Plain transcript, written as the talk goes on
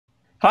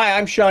Hi,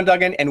 I'm Sean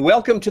Duggan, and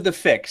welcome to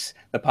TheFIX,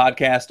 the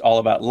podcast all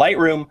about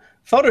Lightroom,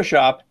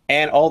 Photoshop,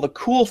 and all the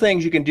cool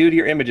things you can do to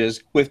your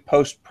images with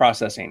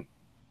post-processing.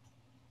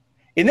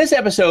 In this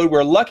episode,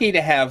 we're lucky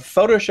to have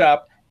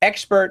Photoshop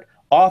expert,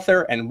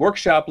 author, and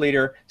workshop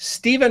leader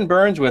Stephen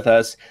Burns with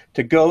us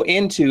to go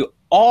into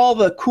all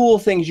the cool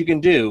things you can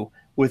do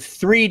with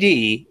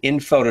 3D in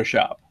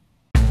Photoshop.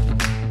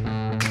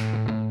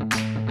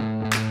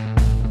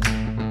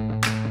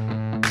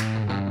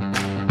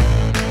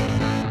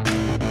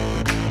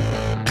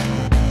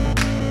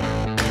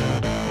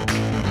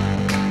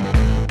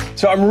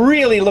 So I'm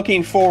really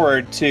looking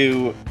forward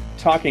to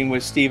talking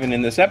with Stephen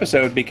in this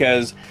episode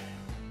because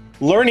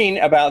learning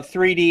about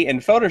 3D in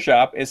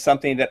Photoshop is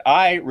something that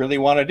I really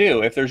want to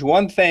do. If there's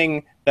one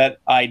thing that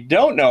I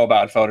don't know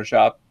about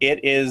Photoshop, it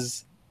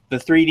is the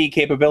 3D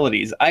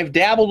capabilities. I've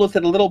dabbled with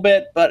it a little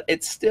bit, but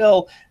it's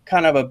still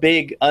kind of a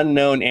big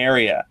unknown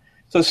area.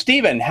 So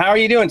Stephen, how are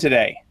you doing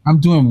today? I'm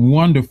doing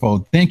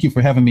wonderful. Thank you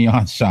for having me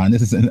on, Sean.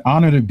 This is an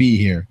honor to be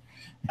here.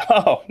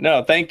 Oh,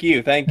 no, thank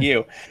you. Thank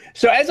you.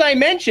 So as I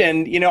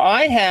mentioned,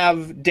 I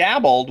have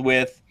dabbled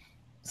with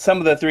some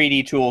of the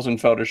 3D tools in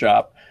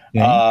Photoshop,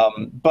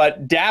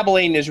 but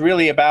dabbling is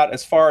really about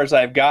as far as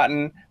I've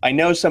gotten. I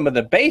know some of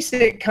the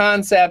basic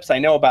concepts. I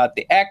know about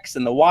the X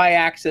and the Y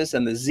axis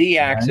and the Z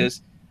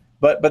axis,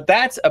 but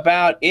that's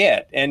about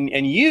it. And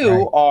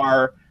you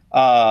are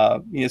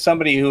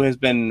somebody who has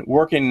been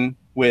working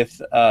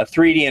with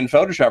 3D in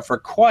Photoshop for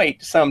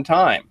quite some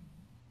time.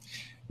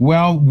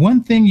 Well,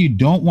 one thing you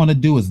don't want to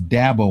do is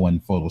dabble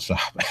in Photoshop,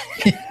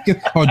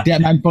 or not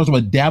in Photoshop,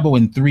 but dabble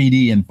in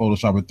 3D in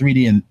Photoshop or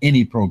 3D in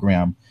any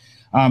program.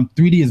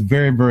 3D is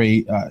very,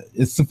 very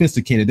it's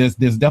sophisticated. There's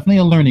definitely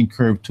a learning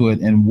curve to it,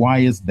 and why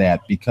is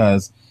that?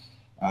 Because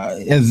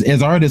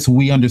as artists,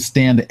 we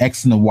understand the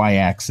X and the Y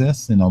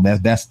axis.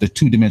 That's the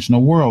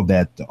two-dimensional world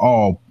that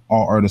all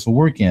artists will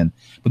work in.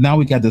 But now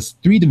we got this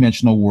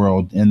three-dimensional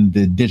world in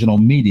the digital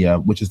media,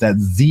 which is that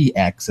Z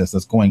axis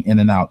that's going in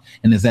and out.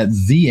 And is that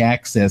Z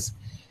axis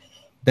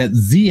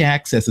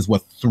is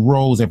what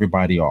throws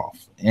everybody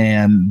off.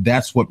 And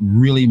that's what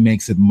really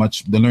makes it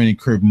the learning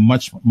curve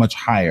much, much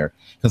higher.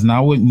 Because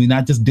now we're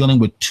not just dealing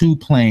with two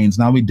planes.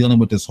 Now we're dealing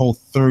with this whole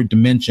third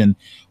dimension,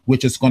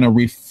 which is going to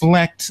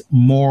reflect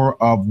more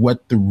of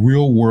what the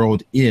real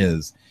world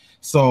is.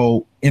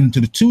 So into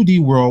the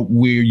 2D world,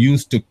 we're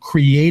used to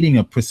creating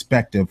a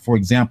perspective. For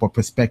example, a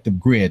perspective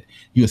grid.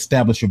 You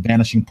establish your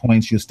vanishing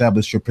points, you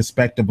establish your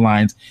perspective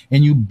lines,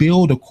 and you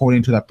build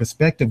according to that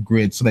perspective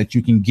grid so that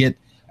you can get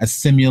a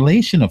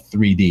simulation of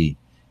 3D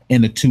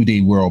in the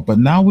 2D world. But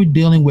now we're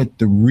dealing with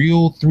the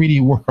real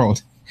 3D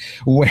world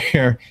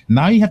where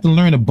now you have to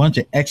learn a bunch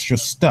of extra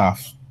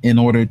stuff in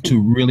order to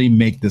really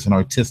make this an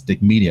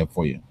artistic media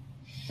for you.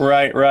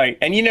 Right.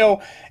 And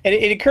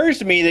it occurs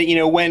to me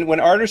that when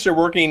artists are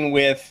working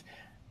with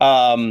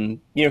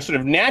sort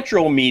of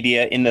natural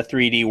media in the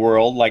 3D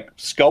world, like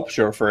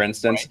sculpture, for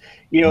instance,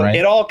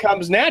 it all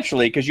comes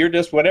naturally because you're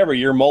just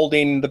you're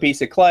molding the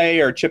piece of clay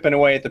or chipping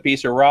away at the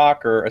piece of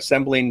rock or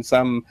assembling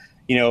some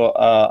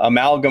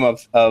amalgam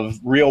of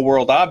real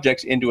world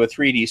objects into a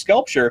 3D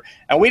sculpture,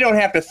 and we don't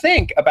have to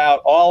think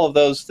about all of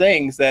those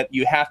things that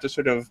you have to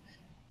sort of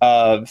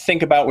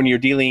think about when you're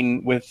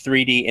dealing with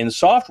 3D in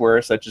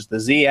software, such as the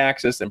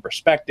Z-axis and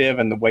perspective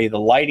and the way the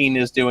lighting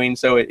is doing.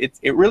 So it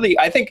really,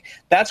 I think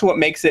that's what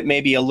makes it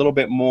maybe a little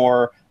bit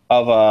more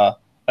of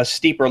a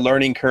steeper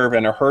learning curve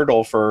and a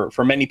hurdle for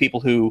many people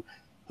who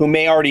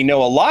may already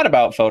know a lot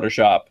about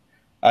Photoshop.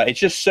 It's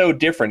just so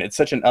different. It's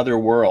such an other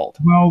world.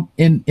 Well,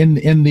 in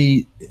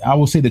the, I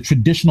will say the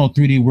traditional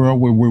 3D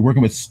world where we're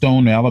working with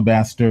stone or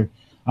alabaster,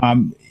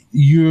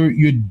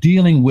 you're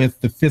dealing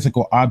with the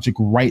physical object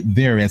right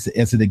there as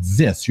it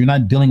exists. You're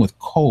not dealing with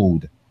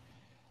code.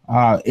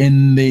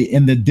 In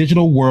the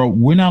digital world,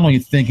 we're not only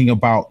thinking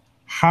about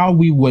how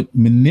we would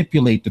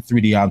manipulate the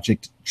 3D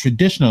object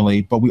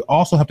traditionally, but we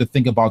also have to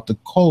think about the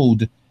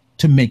code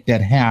to make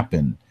that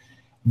happen.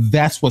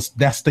 That's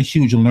the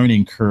huge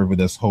learning curve of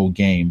this whole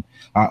game.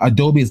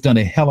 Adobe has done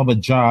a hell of a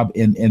job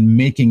in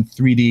making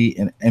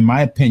 3D, in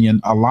my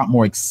opinion, a lot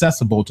more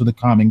accessible to the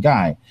common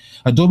guy.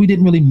 Adobe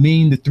didn't really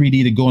mean the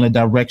 3D to go in a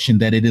direction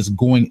that it is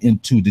going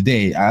into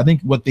today. I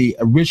think what they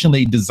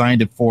originally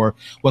designed it for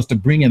was to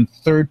bring in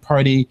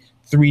third-party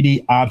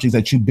 3D objects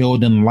that you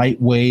build in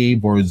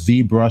Lightwave or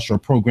ZBrush or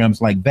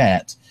programs like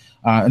that.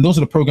 And those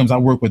are the programs I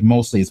work with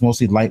mostly. It's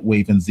mostly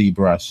Lightwave and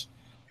ZBrush.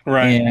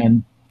 Right.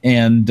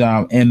 And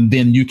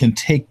then you can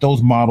take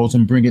those models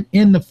and bring it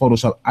into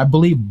Photoshop. I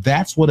believe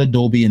that's what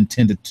Adobe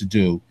intended to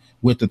do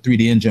with the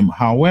 3D engine.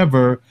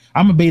 However,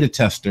 I'm a beta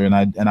tester, and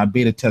I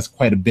beta test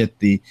quite a bit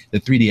the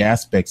 3D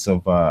aspects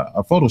of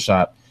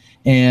Photoshop,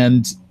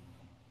 and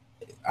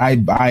I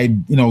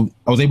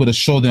was able to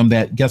show them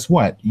that, guess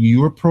what?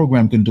 Your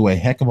program can do a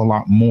heck of a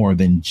lot more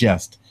than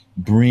just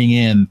bring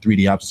in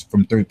 3D objects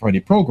from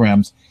third-party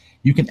programs.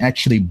 You can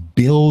actually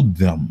build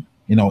them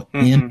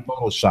in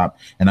Photoshop.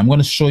 And I'm going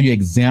to show you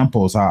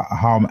examples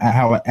how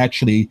I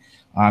actually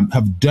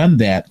have done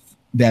that.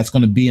 That's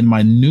going to be in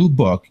my new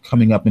book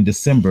coming up in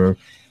December,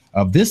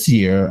 of this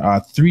year,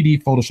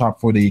 3D Photoshop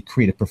for the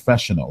creative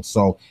professional.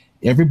 So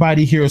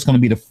everybody here is going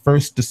to be the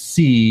first to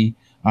see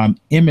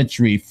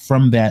imagery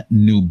from that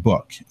new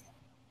book.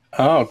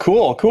 Oh,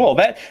 cool, cool.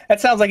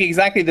 That sounds like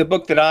exactly the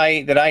book that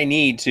I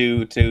need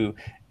to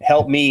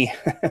help me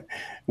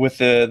with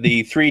the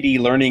 3D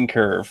learning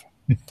curve.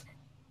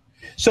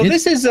 So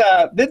this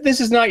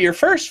is not your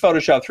first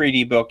Photoshop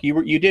 3D book.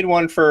 You did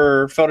one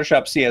for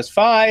Photoshop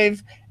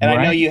CS5, and right.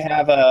 I know you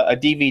have a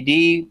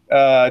DVD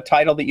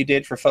title that you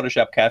did for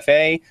Photoshop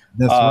Cafe.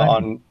 That's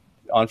right.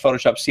 On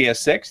Photoshop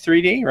CS6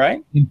 3D,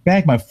 right? In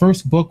fact, my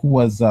first book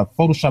was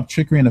Photoshop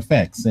Trickery and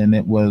Effects, and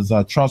it was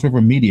Charles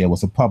River Media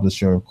was a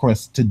publisher. Of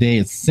course, today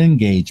it's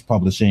Cengage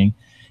Publishing,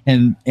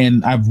 and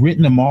I've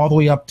written them all the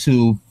way up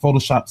to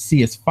Photoshop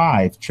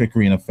CS5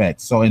 Trickery and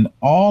Effects. So in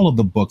all of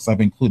the books,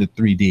 I've included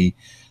 3D.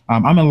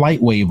 I'm a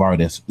Lightwave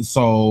artist,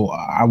 so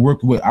I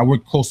work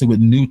closely with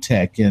New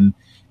Tech and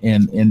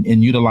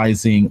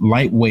utilizing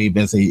Lightwave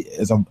as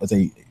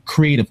a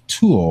creative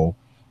tool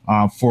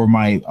for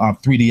my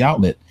 3D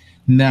outlet.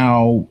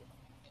 Now,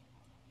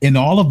 in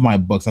all of my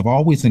books, I've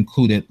always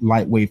included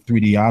Lightwave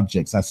 3D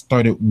objects. I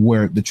started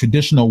where the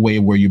traditional way,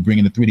 where you bring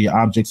in the 3D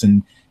objects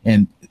and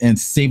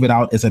save it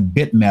out as a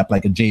bitmap,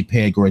 like a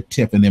JPEG or a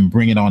TIFF, and then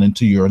bring it on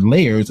into your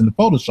layers in the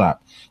Photoshop.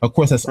 Of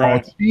course, that's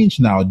all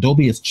changed now.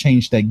 Adobe has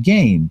changed that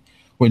game,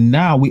 where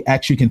now we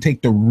actually can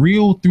take the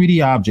real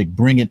 3D object,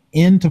 bring it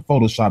into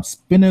Photoshop,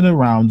 spin it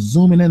around,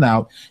 zoom in and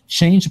out,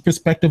 change the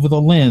perspective of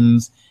the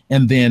lens,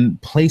 and then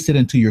place it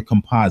into your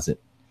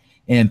composite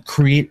and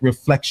create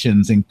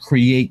reflections and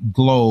create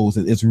glows.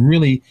 It's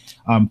really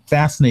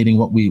fascinating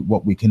what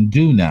we can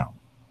do now.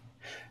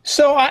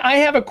 So I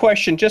have a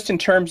question just in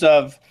terms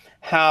of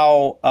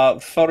how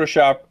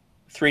Photoshop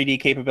 3D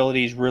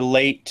capabilities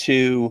relate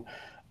to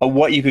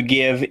what you could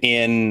give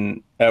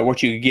in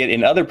what you could get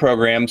in other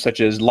programs such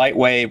as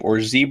Lightwave or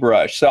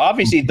ZBrush. So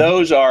obviously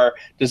those are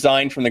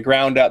designed from the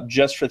ground up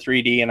just for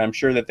 3D, and I'm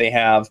sure that they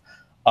have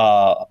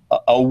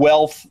a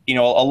wealth, a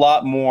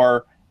lot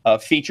more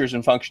features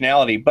and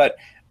functionality. But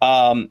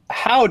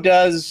how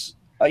does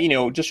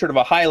just sort of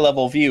a high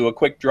level view, a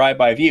quick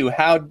drive-by view,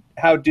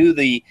 how do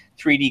the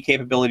 3D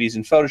capabilities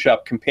in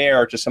Photoshop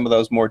compare to some of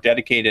those more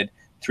dedicated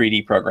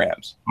 3D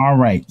programs? All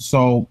right.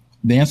 So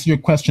the answer to your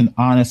question,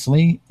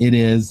 honestly,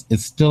 it's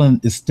still in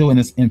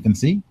its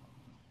infancy.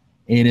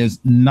 It is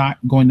not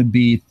going to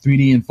be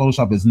 3D in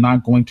Photoshop is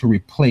not going to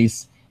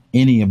replace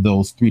any of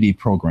those 3D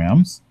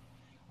programs.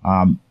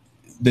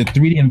 The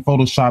 3D in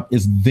Photoshop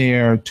is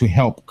there to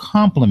help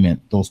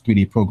complement those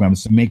 3D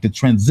programs, to make the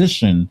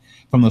transition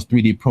from those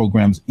 3D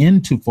programs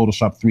into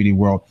Photoshop 3D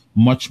world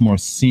much more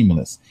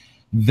seamless.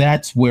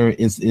 That's where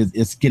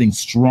it's getting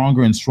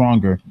stronger and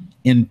stronger.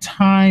 In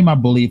time, I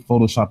believe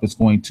Photoshop is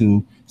going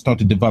to start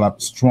to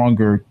develop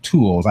stronger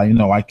tools.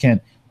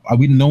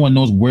 No one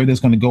knows where this is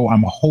going to go.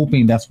 I'm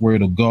hoping that's where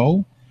it'll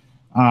go.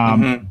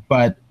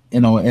 But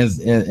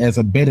as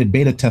a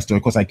beta tester,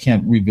 of course, I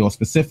can't reveal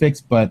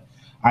specifics, but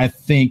I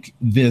think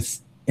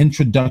this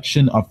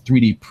introduction of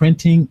 3D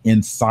printing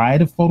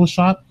inside of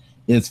Photoshop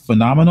is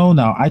phenomenal.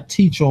 Now, I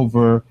teach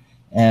over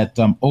at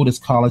Otis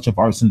College of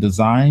Arts and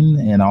Design,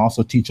 and I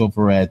also teach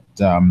over at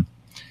Golden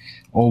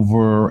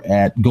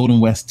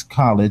West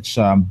College.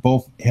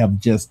 Both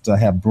have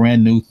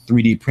brand new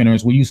 3D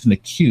printers. We're using the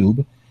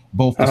Cube,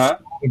 both the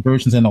smaller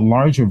versions and the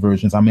larger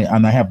versions.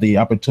 And I have the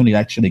opportunity to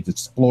actually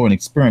explore and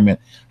experiment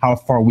how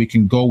far we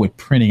can go with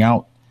printing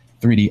out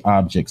 3D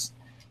objects.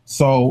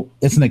 So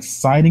it's an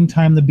exciting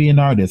time to be an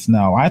artist.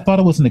 Now, I thought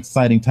it was an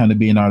exciting time to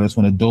be an artist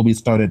when Adobe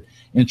started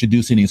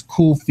introducing these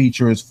cool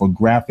features for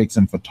graphics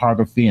and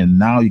photography, and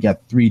now you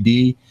got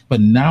 3D, but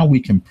now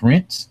we can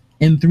print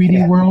in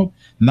 3D world.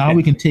 Now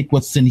we can take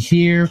what's in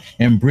here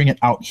and bring it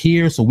out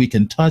here so we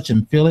can touch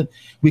and feel it.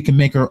 We can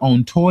make our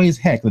own toys.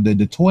 Heck,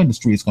 the toy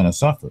industry is going to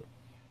suffer.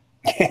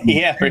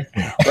 Yeah,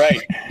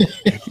 right.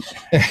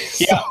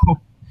 Yeah.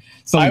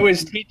 So I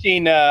was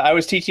teaching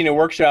a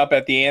workshop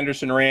at the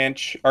Anderson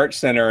Ranch Art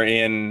Center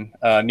in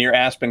near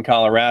Aspen,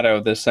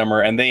 Colorado this summer,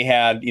 and they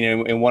had,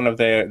 in one of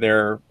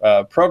their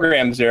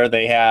programs there,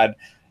 they had,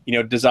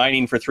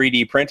 designing for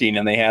 3D printing,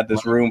 and they had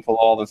this room full of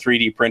all the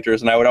 3D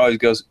printers, and I would always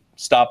go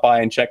stop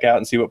by and check out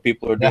and see what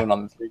people are doing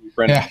on the 3D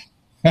printer.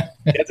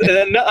 It's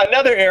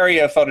another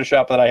area of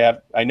Photoshop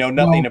that I know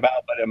nothing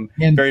about, but I'm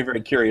very,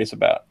 very curious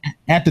about.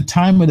 At the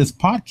time of this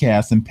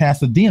podcast in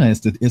Pasadena,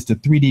 it's the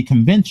 3D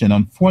convention.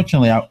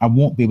 Unfortunately, I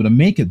won't be able to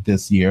make it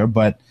this year,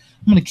 but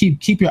I'm going to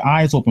keep your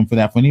eyes open for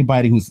that. For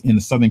anybody who's in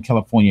the Southern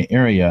California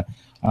area,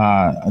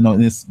 I know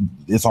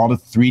it's all the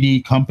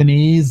 3D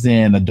companies,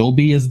 and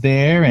Adobe is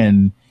there,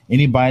 and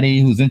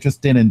anybody who's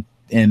interested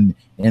in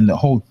the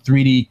whole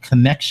 3D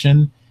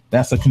connection,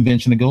 that's a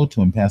convention to go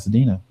to in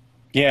Pasadena.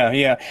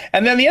 Yeah.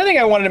 And then the other thing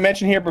I wanted to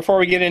mention here before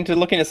we get into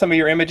looking at some of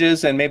your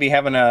images and maybe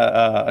having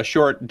a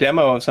short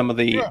demo of some of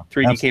the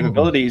 3D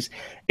capabilities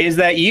is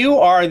that you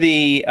are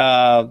the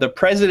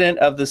president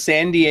of the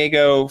San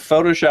Diego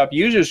Photoshop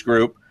Users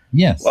Group.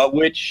 Yes.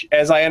 Which,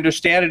 as I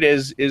understand it,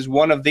 is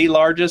one of the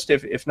largest,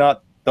 if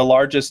not the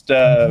largest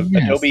Yes,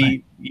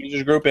 Adobe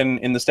users group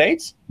in the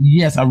States?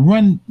 yes, I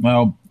run,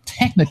 well,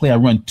 technically I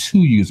run two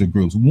user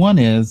groups. One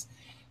is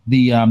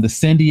the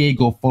San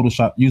Diego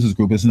Photoshop users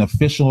group. It's an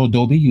official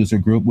Adobe user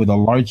group. We're the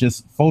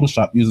largest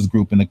Photoshop users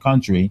group in the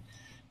country.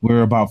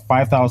 We're about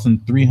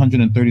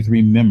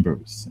 5,333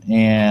 members,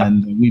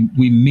 and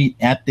we meet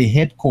at the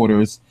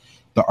headquarters,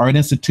 the Art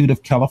Institute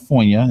of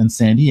California in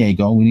San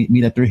Diego. We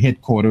meet at their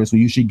headquarters. We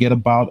usually get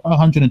about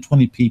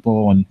 120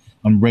 people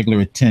on regular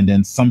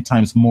attendance,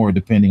 sometimes more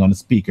depending on the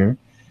speaker.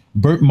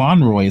 Bert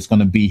Monroy is going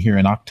to be here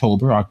in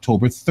October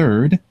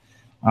 3rd.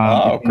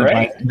 Oh,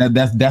 great.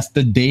 That's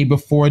the day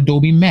before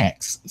Adobe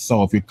Max.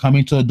 So if you're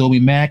coming to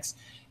Adobe Max,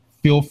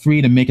 feel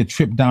free to make a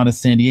trip down to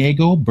San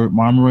Diego. Bert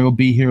Monroy will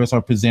be here as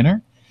our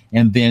presenter,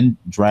 and then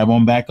drive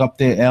on back up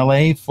to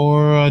LA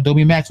for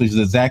Adobe Max, which is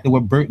exactly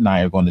what Bert and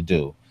I are going to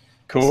do.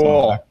 Cool.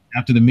 So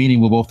after the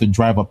meeting, we'll both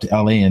drive up to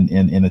LA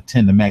and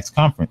attend the Max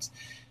conference.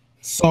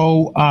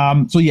 So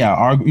yeah,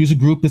 our user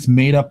group is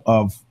made up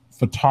of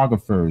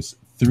photographers,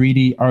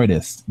 3D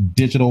artists,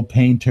 digital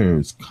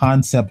painters,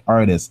 concept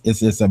artists.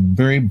 It's a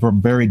very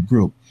varied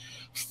group.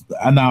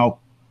 Now,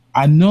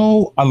 I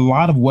know a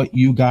lot of what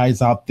you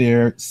guys out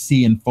there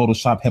see in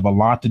Photoshop have a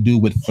lot to do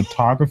with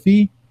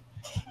photography,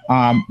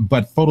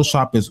 but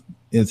Photoshop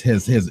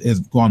has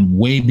gone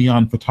way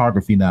beyond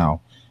photography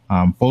now.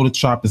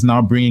 Photoshop is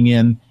now bringing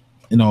in,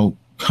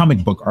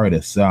 comic book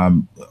artists.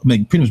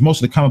 Pretty much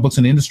most of the comic books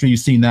in the industry you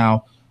see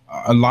now,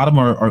 a lot of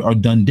them are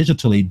done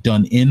digitally,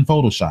 done in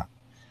Photoshop.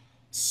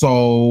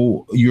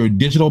 So your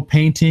digital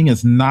painting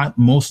is not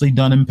mostly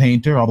done in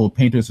Painter, although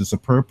Painter is a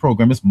superb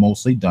program. It's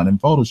mostly done in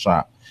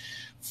Photoshop.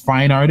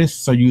 Fine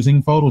artists are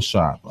using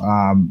Photoshop.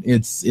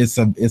 It's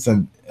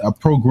a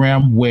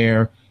program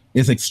where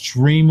it's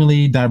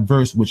extremely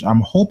diverse, which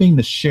I'm hoping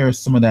to share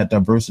some of that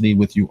diversity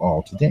with you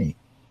all today.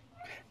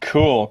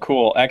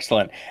 Cool,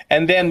 excellent.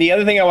 And then the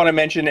other thing I want to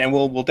mention, and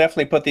we'll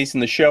definitely put these in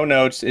the show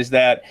notes, is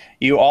that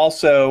you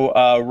also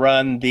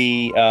run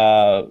the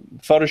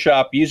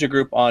Photoshop user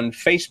group on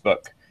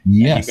Facebook.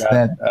 Yes, you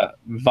got a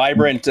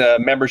vibrant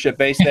membership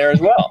base there as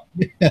well.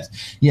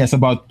 Yes,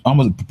 about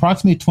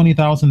approximately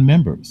 20,000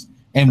 members,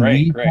 and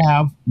we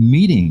have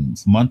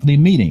meetings, monthly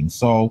meetings.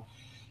 So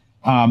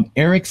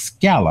Eric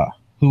Scala,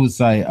 who's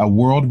a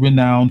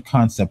world-renowned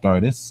concept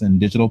artist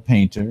and digital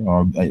painter,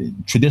 or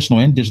traditional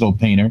and digital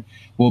painter,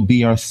 will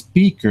be our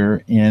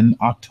speaker in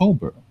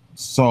October.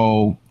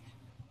 So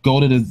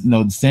go to just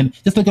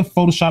look at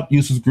Photoshop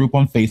users group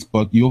on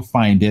Facebook. You'll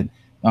find it.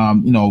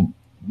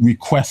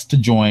 Request to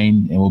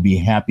join, and we'll be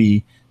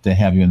happy to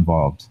have you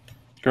involved.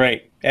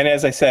 Great. And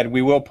as I said,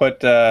 we will put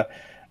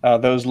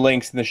those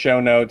links in the show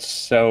notes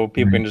so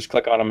people can just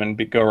click on them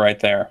and go right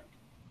there.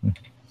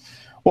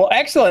 Well,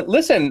 excellent.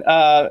 Listen,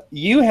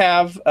 you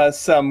have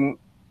some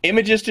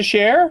images to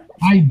share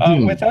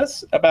with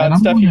us about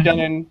stuff you've done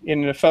in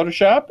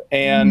Photoshop,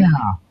 and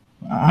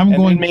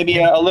then maybe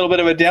a little bit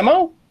of a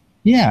demo.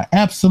 Yeah,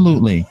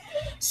 absolutely.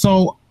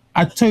 So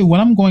I tell you what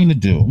I'm going to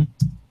do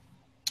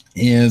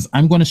is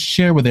I'm going to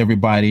share with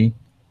everybody,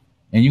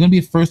 and you're going to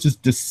be the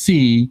first to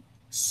see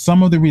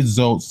some of the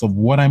results of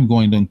what I'm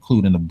going to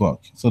include in the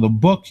book. So the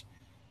book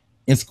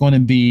is going to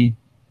be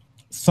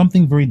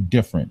something very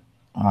different.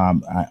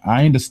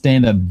 I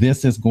understand that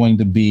this is going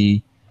to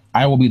be,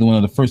 I will be one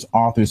of the first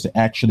authors to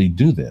actually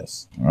do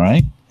this, all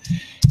right?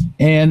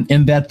 And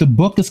that the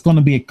book is going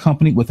to be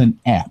accompanied with an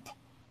app.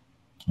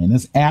 And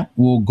this app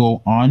will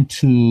go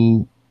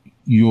onto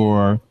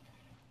your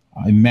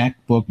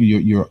MacBook,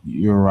 your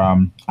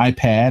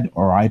iPad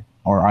or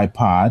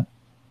iPod.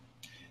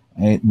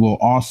 It will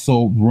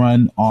also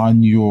run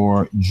on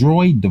your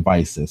Droid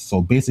devices.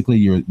 So basically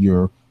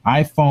your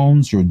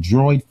iPhones, your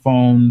Droid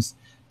phones,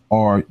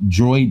 or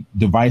Droid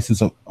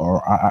devices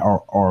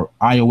or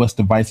iOS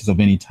devices of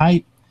any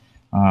type.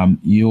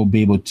 You'll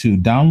be able to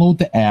download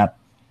the app,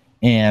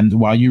 and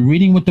while you're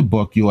reading with the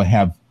book, you'll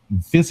have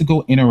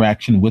physical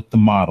interaction with the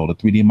model, the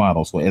 3D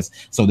model.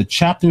 So the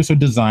chapters are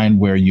designed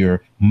where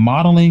you're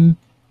modeling,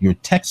 you're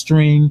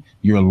texturing,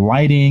 you're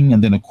lighting,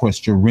 and then of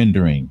course you're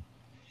rendering.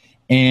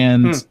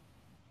 And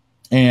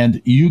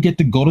you get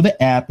to go to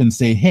the app and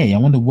say, hey, I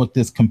wonder what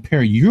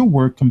compare your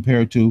work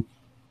compared to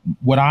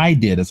what I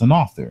did as an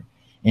author.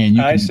 And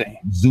you can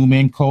zoom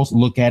in close,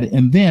 look at it,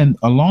 and then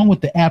along with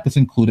the app is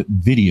included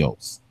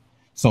videos.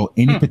 So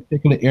any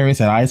particular areas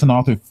that I as an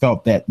author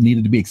felt that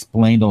needed to be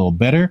explained a little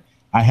better,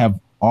 I have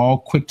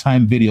all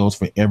QuickTime videos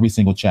for every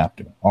single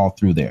chapter, all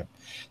through there.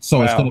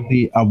 So it's going to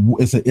be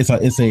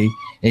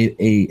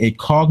a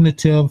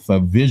cognitive, a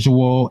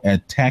visual, a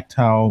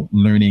tactile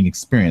learning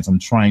experience. I'm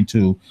trying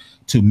to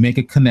make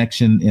a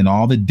connection in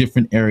all the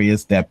different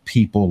areas that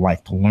people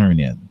like to learn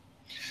in.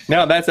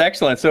 No, that's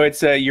excellent. So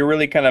it's you're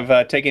really kind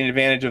of taking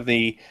advantage of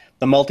the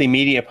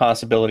multimedia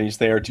possibilities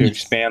there to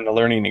expand the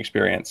learning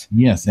experience.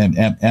 Yes,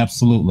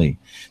 absolutely.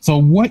 So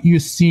what you're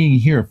seeing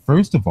here,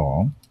 first of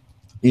all,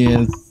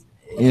 is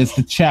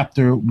the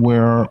chapter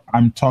where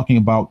I'm talking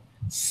about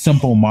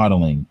simple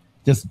modeling,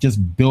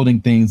 just building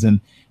things, and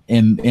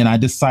I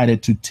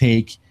decided to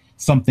take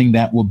something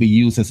that will be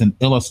used as an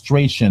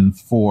illustration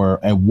for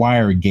a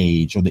wire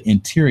gauge or the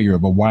interior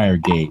of a wire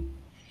gauge.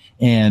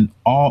 And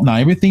now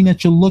everything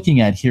that you're looking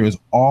at here is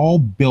all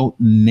built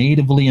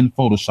natively in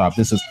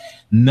Photoshop.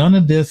 None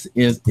of this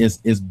is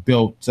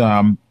built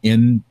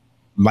in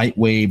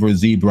Lightwave or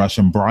ZBrush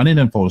and brought in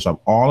Photoshop.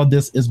 All of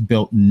this is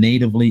built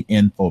natively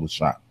in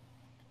Photoshop.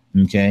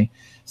 Okay,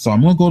 so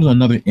I'm going to go to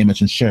another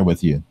image and share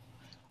with you.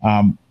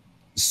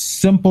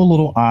 Simple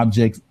little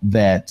objects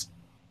that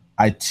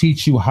I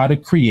teach you how to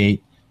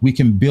create. We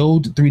can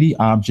build 3D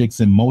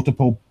objects in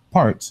multiple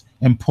parts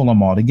and pull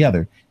them all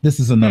together. This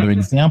is another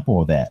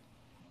example of that.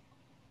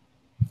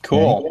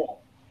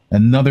 Cool.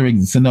 Okay?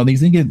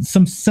 These get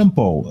some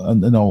simple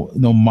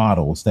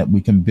models that we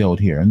can build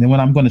here. And then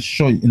when I'm going to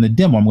show you in the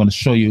demo, I'm going to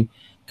show you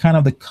kind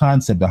of the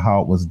concept of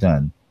how it was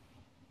done.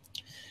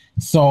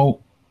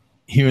 So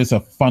here's a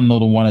fun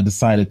little one. I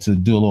decided to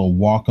do a little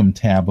Wacom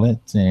tablet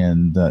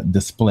and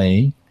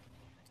display.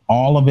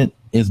 All of it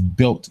is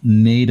built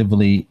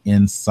natively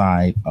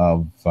inside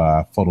of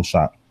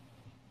Photoshop.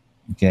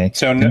 Okay.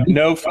 So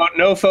no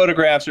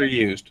photographs are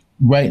used.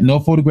 Right. No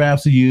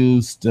photographs are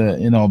used,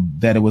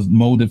 that it was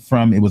molded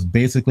from. It was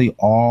basically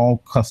all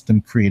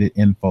custom created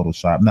in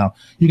Photoshop. Now,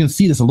 you can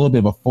see this a little bit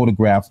of a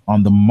photograph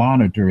on the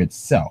monitor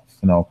itself,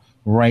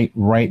 right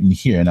in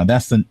here. Now,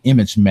 that's an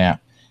image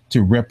map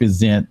to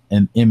represent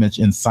an image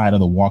inside of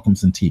the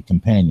Wacom Cintiq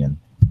companion.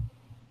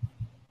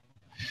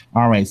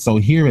 All right. So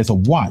here is a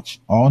watch,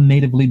 all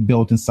natively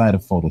built inside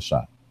of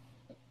Photoshop.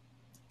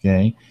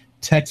 Okay.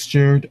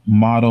 Textured,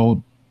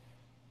 modeled,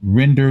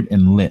 rendered,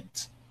 and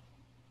lit.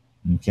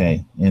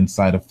 Okay,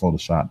 inside of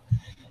Photoshop.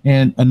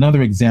 And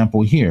another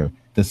example here,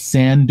 the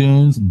sand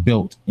dunes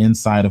built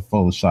inside of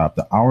Photoshop,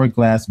 the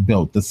hourglass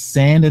built, the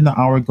sand in the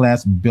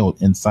hourglass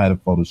built inside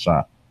of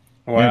Photoshop.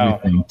 Wow.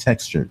 Everything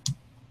textured.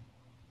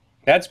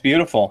 That's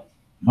beautiful.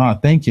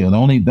 Thank you.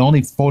 The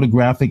only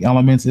photographic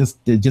elements is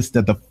just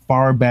at the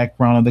far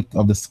background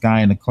of the sky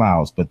and the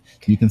clouds, but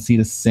you can see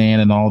the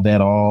sand and all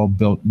that all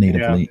built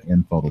natively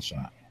in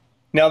Photoshop.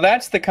 Now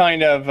that's the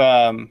kind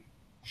of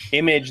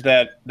image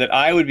that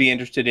I would be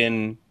interested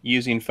in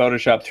using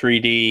Photoshop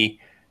 3D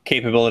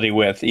capability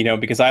with,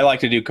 because I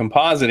like to do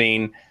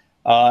compositing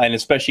and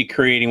especially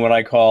creating what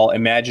I call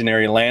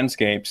imaginary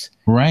landscapes,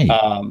 right?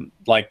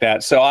 Like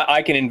that. So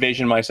I can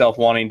envision myself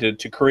wanting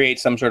to create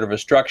some sort of a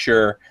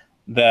structure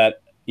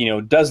that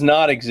does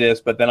not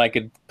exist, but then I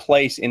could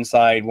place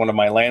inside one of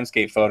my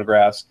landscape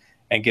photographs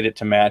and get it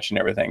to match and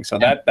everything. So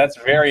that's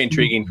very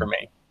intriguing for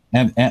me.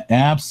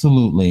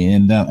 Absolutely,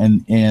 and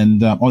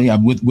oh yeah,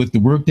 with the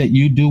work that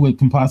you do with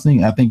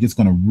compositing, I think it's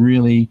going to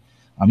really,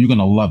 you're going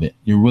to love it.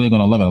 You're really going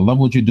to love it. I love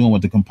what you're doing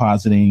with the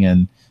compositing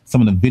and some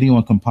of the video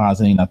and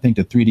compositing. I think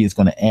the 3D is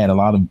going to add a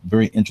lot of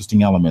very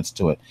interesting elements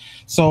to it.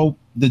 So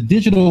the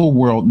digital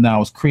world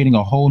now is creating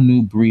a whole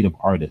new breed of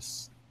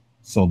artists.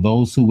 So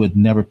those who would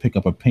never pick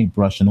up a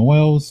paintbrush and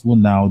oils will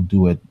now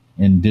do it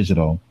in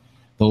digital.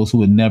 Those who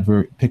would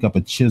never pick up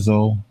a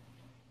chisel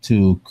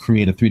to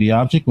create a 3D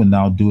object will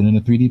now do it in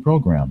a 3D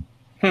program.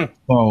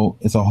 So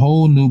it's a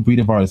whole new breed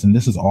of artists, and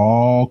this is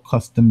all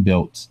custom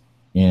built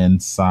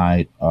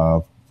inside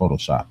of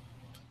Photoshop.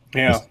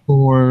 Yeah. The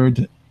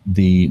sword,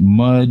 the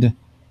mud,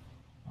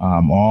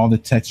 all the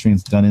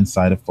texturing's done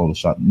inside of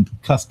Photoshop,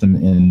 custom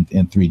in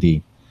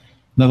 3D.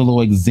 Another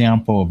little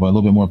example of a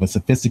little bit more of a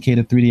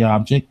sophisticated 3D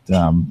object.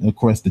 Of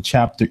course,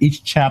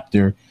 each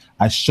chapter,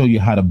 I show you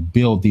how to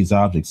build these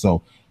objects.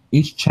 So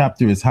each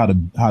chapter is how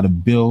to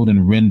build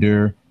and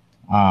render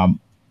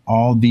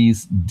all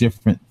these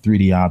different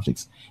 3D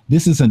objects.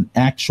 This is an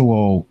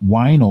actual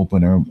wine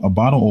opener, a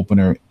bottle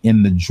opener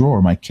in the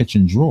drawer, my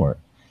kitchen drawer.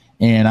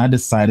 And I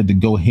decided to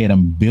go ahead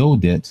and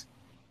build it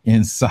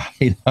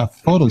inside of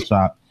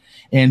Photoshop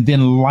and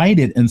then light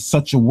it in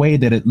such a way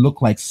that it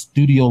looked like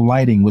studio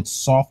lighting with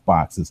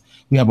softboxes.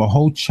 We have a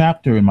whole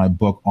chapter in my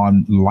book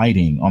on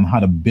lighting, on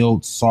how to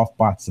build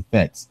softbox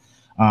effects,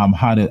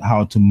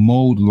 how to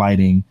mold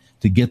lighting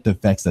to get the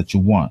effects that you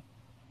want.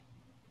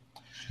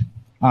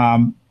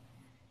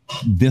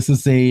 This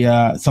is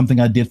something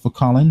I did for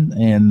Colin,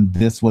 and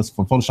this was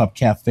for Photoshop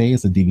Cafe.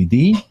 It's a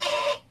DVD.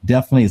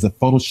 Definitely is a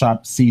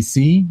Photoshop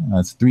CC.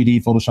 It's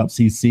 3D Photoshop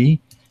CC.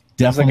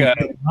 Definitely.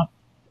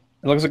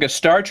 It looks like a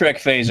Star Trek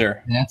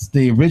phaser. That's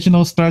the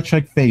original Star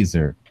Trek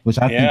phaser, which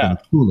I think are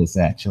the coolest,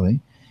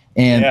 actually.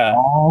 And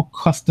all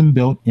custom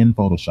built in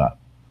Photoshop.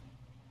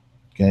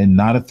 Okay,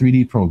 not a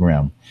 3D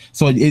program.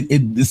 So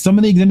some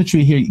of the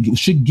imagery here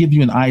should give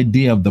you an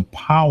idea of the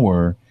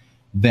power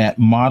that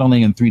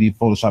modeling in 3D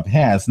Photoshop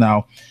has.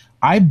 Now,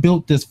 I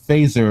built this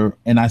phaser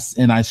and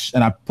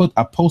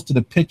I posted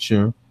a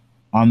picture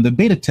on the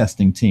beta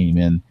testing team,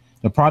 and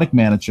the product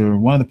manager,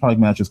 one of the product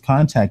managers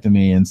contacted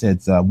me and said,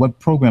 what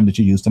program did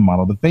you use to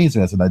model the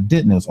phaser? I said, I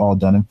didn't. It was all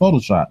done in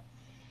Photoshop.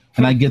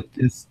 And I get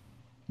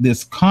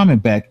this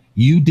comment back,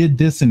 you did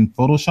this in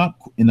Photoshop,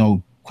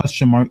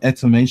 question mark,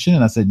 exclamation.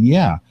 And I said,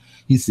 yeah.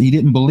 He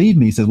didn't believe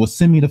me. He said, well,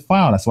 send me the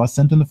file. That's why I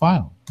sent him the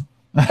file.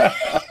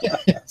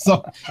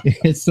 So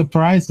it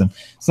surprised him.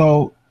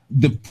 So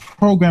the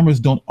programmers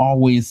don't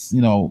always,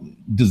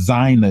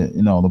 design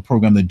the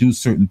program to do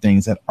certain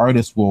things that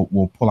artists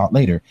will pull out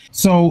later.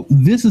 So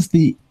this is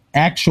the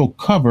actual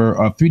cover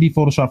of 3D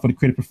Photoshop for the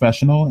Creative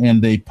Professional,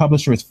 and the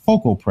publisher is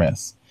Focal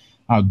Press.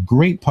 A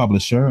great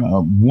publisher,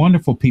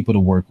 wonderful people to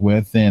work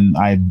with, and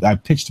I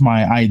pitched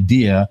my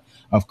idea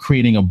of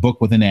creating a book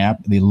with an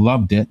app. They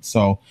loved it.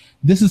 So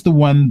this is the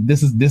one.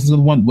 This is the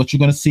one. What you're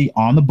going to see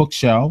on the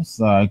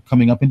bookshelves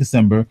coming up in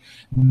December.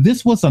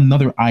 This was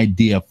another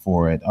idea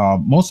for it.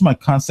 Most of my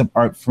concept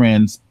art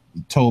friends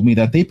told me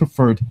that they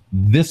preferred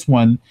this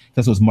one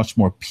because it was much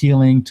more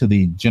appealing to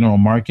the general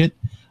market.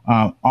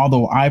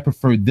 Although I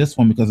preferred this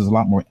one because there's a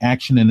lot more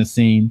action in the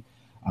scene.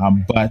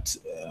 But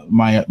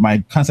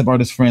my concept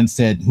artist friends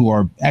said, who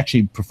are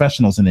actually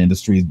professionals in the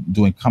industry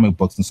doing comic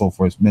books and so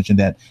forth, mentioned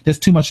that there's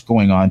too much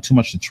going on, too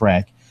much to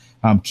track.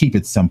 Keep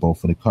it simple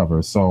for the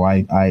cover. So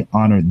I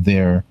honored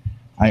their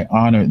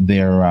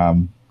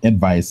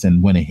advice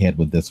and went ahead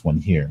with this one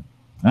here.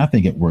 And I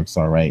think it works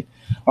all right.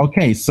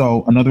 Okay,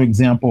 so another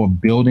example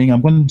of building.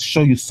 I'm going to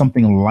show you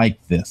something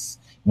like this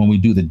when we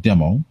do the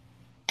demo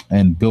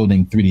and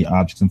building 3D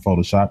objects in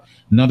Photoshop.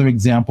 Another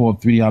example of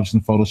 3D objects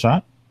in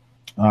Photoshop.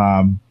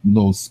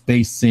 Little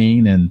space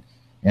scene and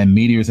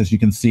meteors, as you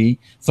can see.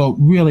 So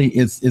really,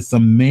 it's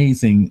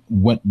amazing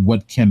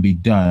what can be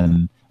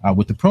done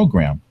with the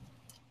program.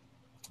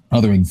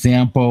 Other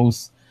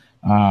examples.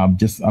 I'm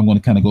going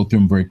to kind of go through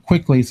them very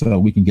quickly so that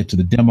we can get to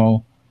the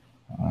demo.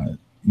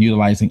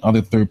 Utilizing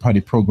other third-party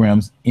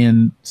programs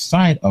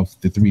inside of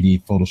the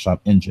 3D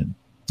Photoshop engine.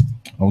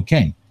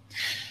 Okay,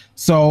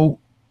 so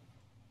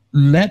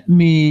let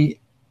me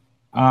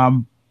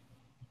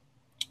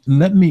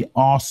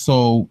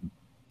also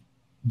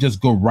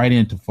just go right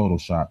into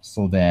Photoshop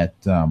so that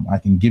I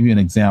can give you an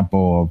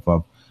example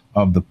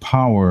of the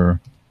power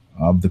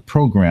of the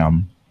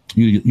program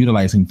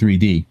utilizing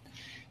 3D.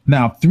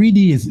 Now,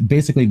 3D is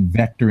basically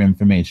vector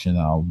information.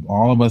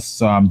 All of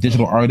us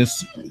digital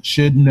artists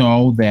should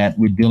know that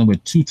we're dealing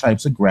with two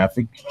types of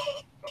graphic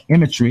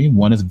imagery.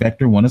 One is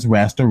vector, one is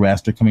raster.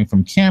 Raster coming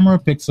from camera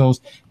pixels,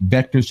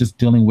 vectors just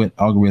dealing with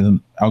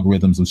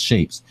algorithms of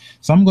shapes.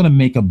 So I'm going to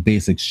make a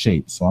basic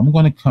shape. So I'm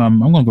going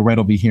to go right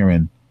over here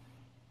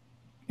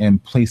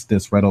and place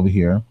this right over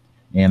here.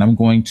 And I'm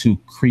going to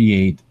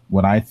create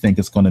what I think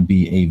is going to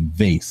be a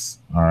vase,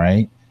 all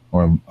right?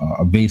 Or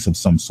a vase of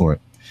some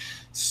sort.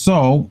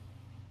 So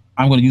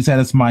I'm going to use that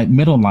as my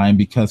middle line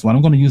because what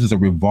I'm going to use is a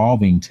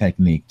revolving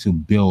technique to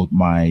build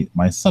my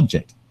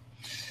subject.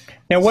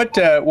 Now,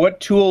 what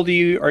tool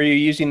are you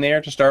using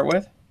there to start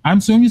with? I'm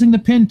using the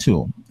pen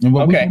tool. And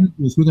what we're going to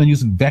do is we're going to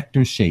use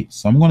vector shapes.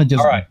 So I'm going to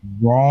just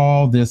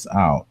draw this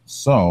out.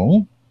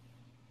 So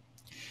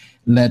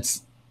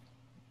let's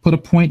put a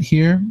point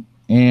here,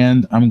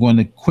 and I'm going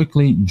to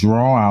quickly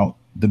draw out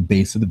the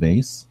base of the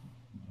vase.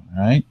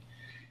 All right.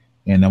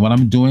 And then what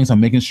I'm doing is I'm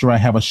making sure I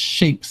have a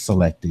shape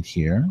selected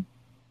here.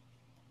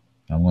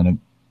 I'm going to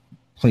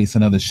place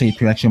another shape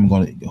here. Actually, I'm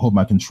going to hold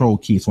my control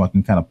key so I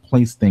can kind of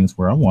place things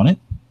where I want it.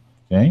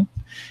 Okay.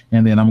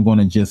 And then I'm going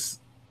to just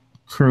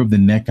curve the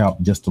neck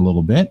out just a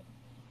little bit.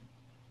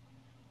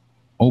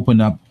 Open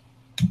up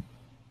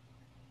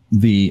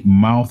the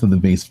mouth of the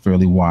vase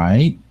fairly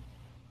wide.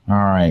 All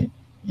right.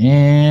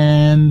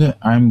 And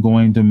I'm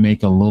going to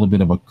make a little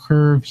bit of a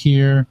curve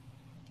here.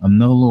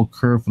 Another little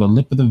curve for the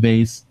lip of the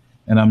vase.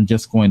 And I'm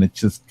just going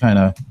to kind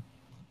of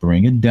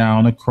bring it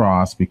down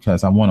across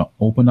because I want to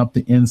open up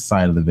the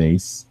inside of the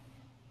vase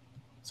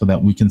so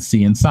that we can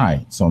see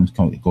inside. So I'm just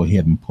going to go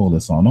ahead and pull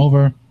this on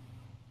over.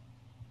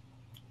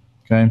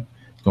 Okay.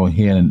 Go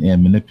ahead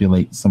and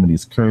manipulate some of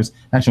these curves.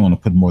 Actually, I want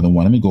to put more than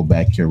one. Let me go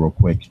back here real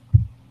quick.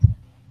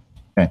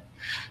 Okay.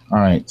 All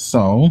right.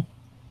 So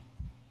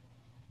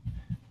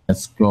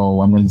let's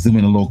go. I'm going to zoom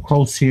in a little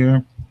close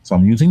here. So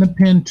I'm using the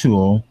pen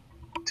tool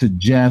to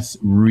just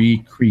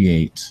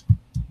recreate.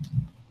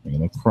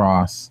 Bring it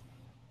across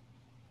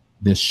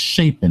this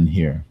shape in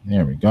here.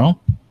 There we go.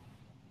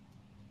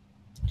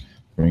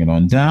 Bring it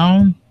on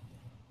down.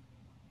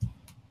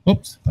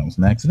 Oops, that was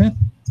an accident.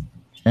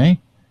 Okay.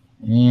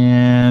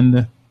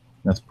 And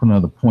let's put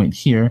another point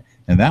here.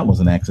 And that was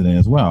an accident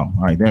as well.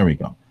 All right, there we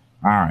go.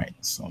 All right,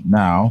 so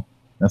now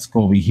let's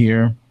go over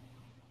here.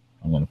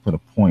 I'm going to put a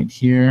point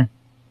here.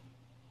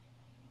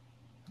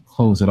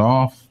 Close it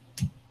off.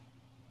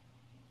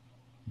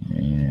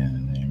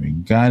 And there we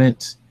got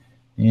it.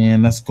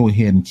 And let's go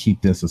ahead and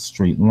keep this a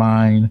straight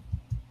line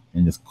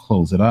and just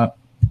close it up.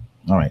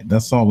 All right,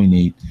 that's all we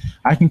need.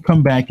 I can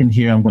come back in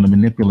here. I'm going to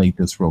manipulate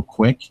this real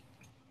quick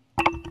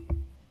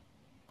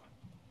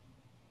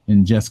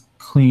and just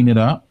clean it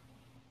up.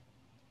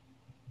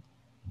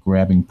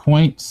 Grabbing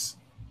points.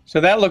 So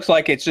that looks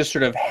like it's just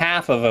sort of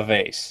half of a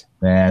vase.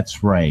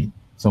 That's right.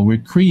 So we're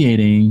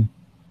creating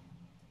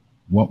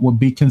what would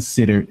be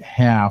considered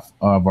half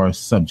of our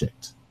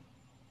subject.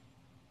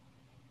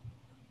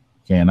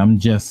 Okay, and I'm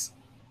just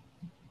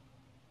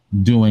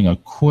doing a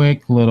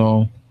quick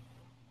little,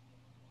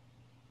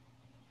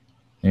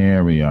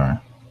 there we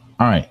are.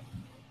 All right.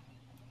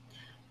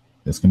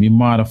 This can be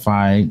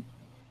modified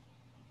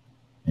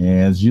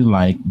as you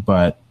like,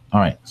 but All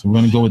right, so we're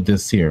going to go with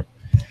this here.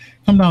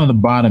 Come down to the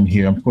bottom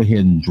here. I'm going to go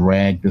ahead and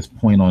drag this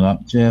point on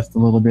up just a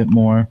little bit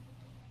more.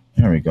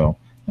 There we go.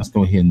 Let's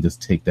go ahead and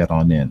just take that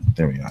on in.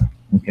 There we are.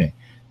 Okay,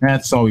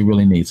 that's all we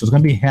really need. So it's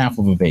going to be half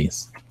of a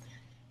vase.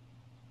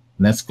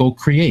 Let's go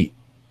create.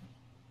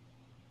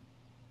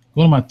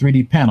 Go to my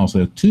 3D panel. So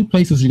there are two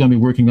places you're going to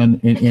be working on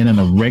on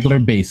a regular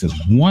basis.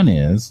 One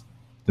is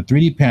the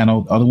 3D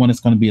panel. The other one is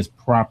going to be its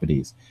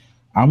properties.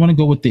 I want to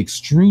go with the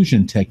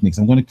extrusion techniques.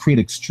 I'm going to create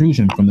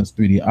extrusion from this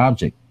 3D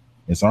object.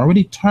 It's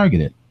already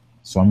targeted.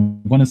 So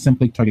I'm going to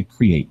simply target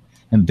create.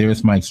 And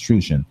there's my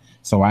extrusion.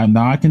 So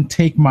now I can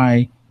take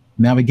my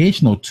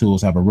navigational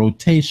tools. I have a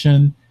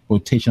rotation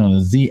on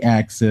the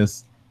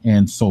Z-axis,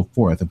 and so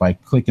forth. If I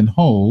click and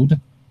hold,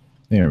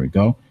 there we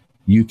go,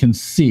 you can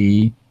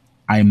see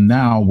I'm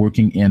now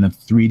working in a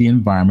 3D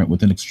environment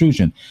with an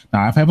extrusion.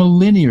 Now I have a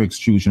linear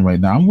extrusion right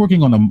now. I'm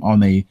working on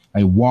a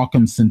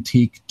Wacom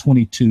Cintiq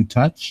 22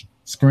 touch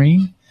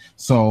screen.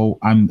 So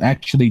I'm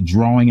actually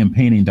drawing and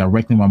painting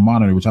directly on my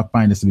monitor, which I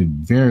find this to be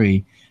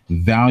very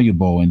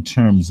valuable in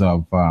terms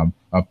of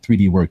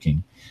 3D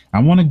working. I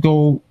want to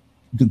go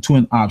to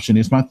an option.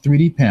 It's my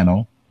 3D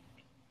panel.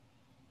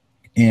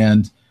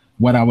 And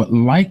what I would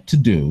like to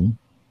do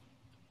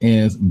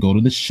is go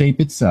to the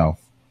shape itself.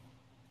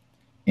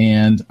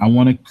 And I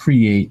want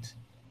to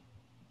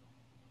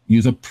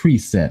use a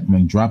preset. I'm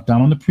going to drop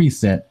down on the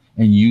preset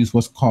and use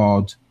what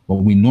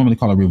we normally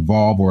call a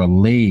revolve or a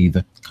lathe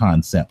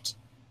concept.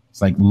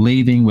 It's like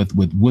lathing with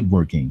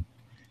woodworking.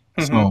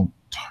 Mm-hmm. So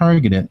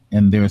target it,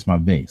 and there's my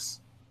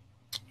vase.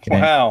 Okay?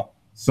 Wow.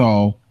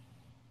 So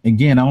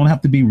again, I don't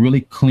have to be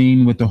really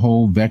clean with the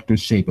whole vector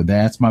shape, but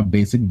that's my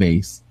basic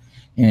vase.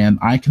 And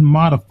I can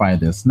modify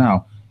this.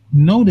 Now,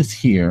 notice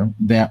here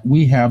that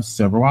we have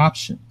several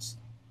options.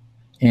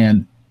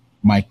 And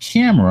my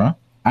camera,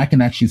 I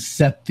can actually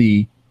set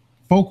the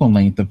focal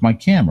length of my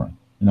camera,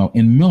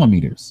 in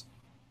millimeters.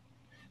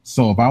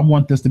 So if I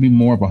want this to be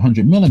more of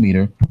 100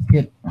 millimeter,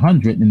 hit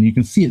 100, and you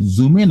can see it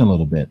zoom in a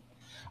little bit.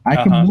 I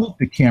can move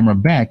the camera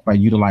back by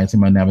utilizing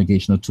my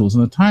navigational tools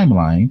in the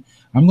timeline.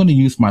 I'm going to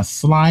use my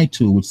slide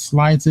tool, which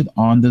slides it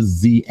on the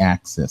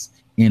Z-axis,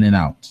 in and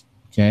out,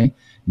 okay?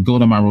 Go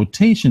to my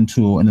rotation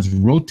tool, and it's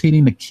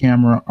rotating the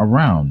camera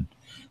around.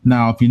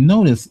 Now, if you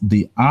notice,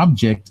 the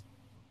object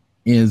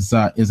is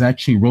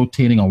actually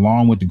rotating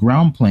along with the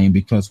ground plane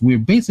because we're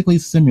basically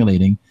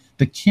simulating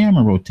the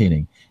camera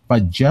rotating. If I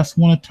just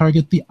want to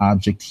target the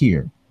object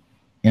here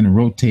and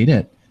rotate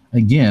it,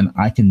 again,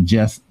 I can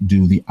just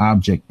do the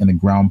object and the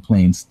ground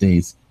plane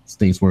stays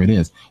where it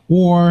is.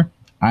 Or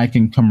I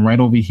can come right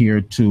over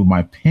here to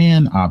my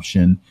pan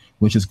option,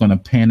 which is going to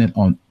pan it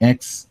on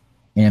X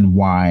and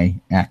Y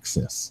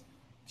axis.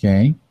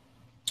 Okay.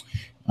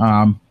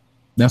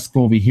 Let's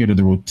go over here to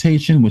the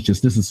rotation,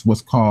 this is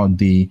what's called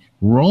the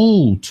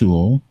roll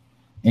tool,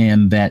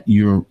 and that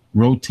you're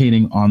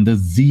rotating on the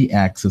Z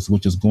axis,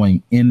 which is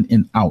going in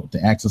and out,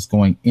 the axis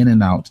going in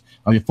and out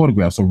of your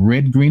photograph. So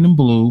red, green, and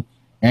blue,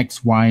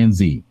 X, Y, and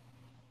Z.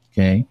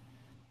 Okay.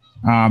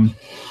 All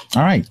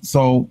right.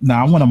 So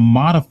now I want to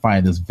modify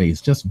this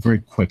vase just very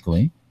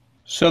quickly.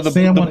 So the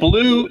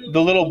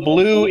little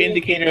blue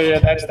indicator there,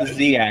 that's the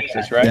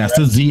Z-axis, right? That's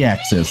the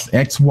Z-axis,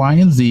 X, Y,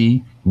 and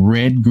Z,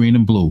 red, green,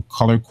 and blue,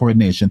 color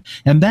coordination.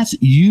 And that's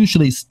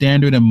usually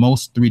standard in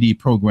most 3D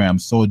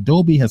programs. So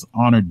Adobe has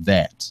honored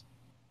that.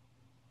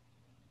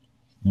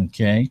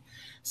 Okay.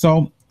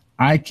 So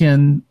I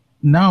can,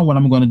 now what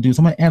I'm going to do is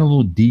I'm going to add a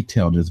little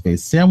detail to this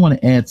vase. Say I want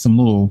to add some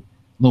little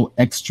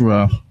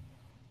extra.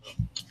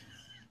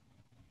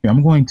 Here,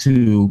 I'm going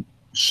to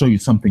show you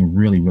something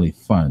really, really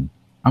fun.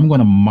 I'm going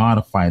to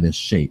modify this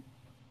shape.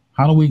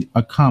 How do we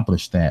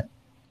accomplish that?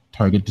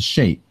 Target the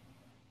shape,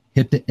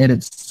 hit the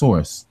edit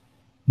source.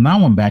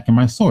 Now I'm back in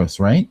my source,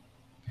 right?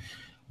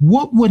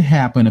 What would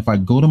happen if I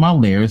go to my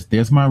layers?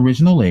 There's my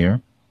original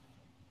layer.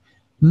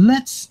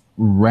 Let's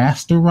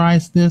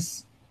rasterize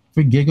this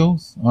for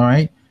giggles, all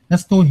right?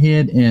 Let's go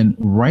ahead and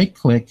right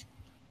click.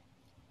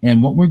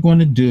 And what we're going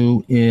to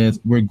do is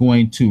we're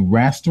going to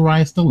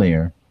rasterize the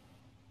layer,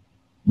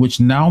 which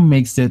now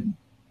makes it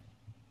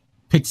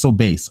pixel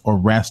base or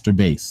raster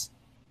base,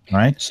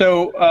 right?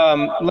 So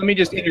let me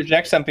just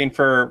interject something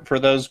for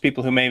those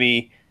people who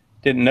maybe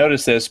didn't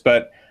notice this,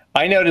 but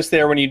I noticed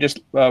there when you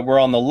just were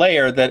on the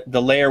layer that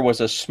the layer was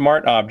a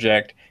smart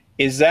object.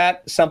 Is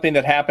that something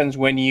that happens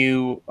when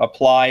you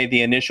apply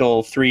the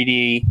initial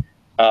 3D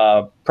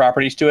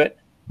properties to it?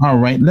 All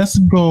right, let's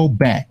go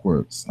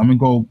backwards. I'm gonna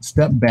go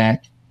step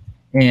back,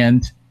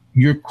 and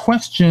your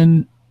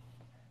question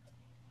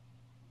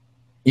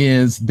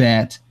is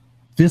that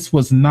this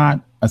was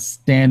not a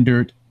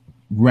standard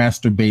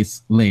raster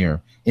base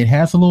layer. It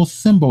has a little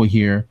symbol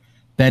here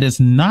that is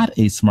not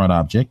a smart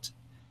object,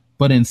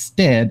 but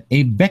instead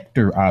a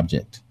vector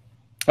object.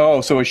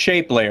 Oh, so a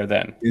shape layer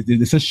then.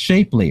 It's a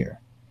shape layer.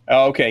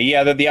 Oh, okay,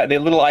 yeah, the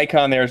little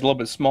icon there is a little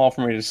bit small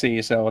for me to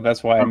see, so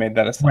that's why I made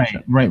that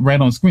assumption.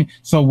 Right on screen.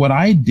 So what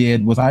I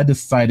did was I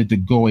decided to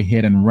go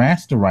ahead and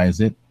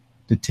rasterize it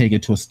to take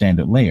it to a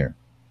standard layer.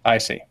 I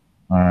see.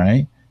 All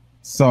right.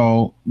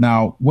 So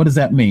now what does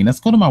that mean? Let's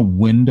go to my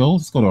window.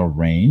 Let's go to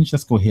arrange.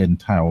 Let's go ahead and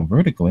tile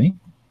vertically.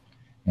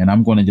 And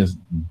I'm going to just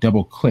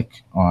double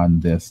click on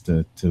this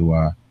to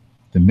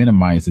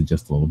minimize it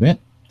just a little bit.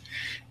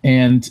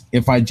 And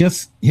if I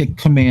just hit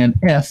Command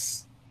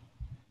S,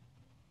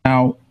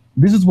 now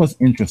this is what's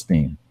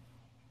interesting.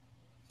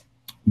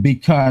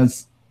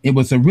 Because it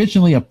was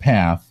originally a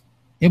path,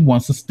 it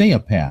wants to stay a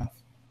path.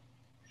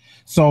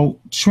 So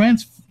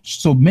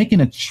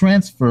making a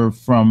transfer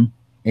from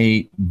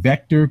a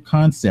vector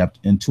concept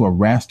into a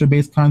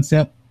raster-based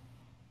concept,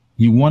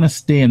 you want to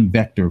stay in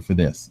vector for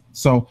this.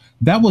 So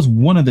that was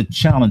one of the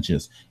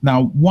challenges.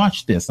 Now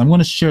watch this. I'm going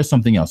to share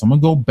something else. I'm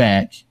going to go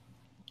back,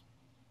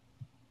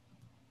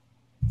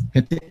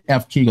 hit the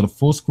F key, go to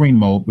full screen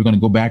mode. We're going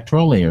to go back to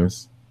our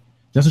layers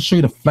just to show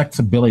you the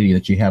flexibility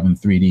that you have in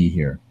 3D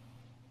here.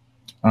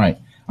 All right,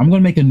 I'm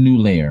going to make a new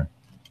layer.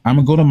 I'm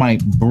going to go to my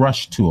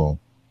brush tool,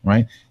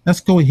 right?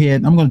 Let's go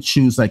ahead. I'm going to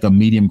choose like a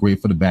medium gray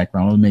for the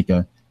background. I'll make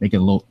it a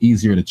little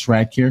easier to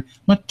track here.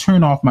 I'm going to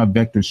turn off my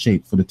vector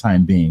shape for the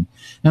time being.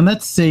 And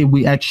let's say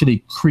we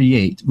actually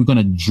we're going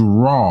to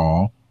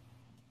draw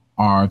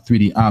our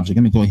 3D object.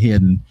 Let me go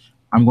ahead and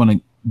I'm going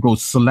to go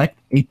select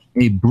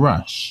a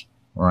brush,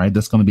 all right?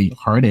 That's going to be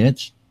hard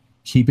edge.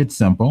 Keep it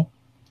simple.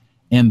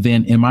 And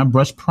then in my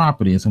brush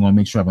properties, I'm going to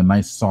make sure I have a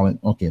nice solid,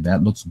 okay,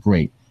 that looks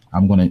great.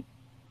 I'm going to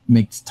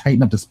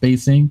tighten up the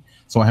spacing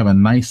so I have a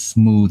nice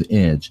smooth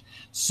edge.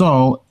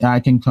 So I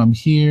can come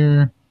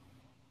here,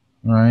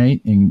 right,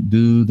 and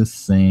do the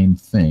same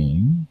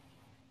thing.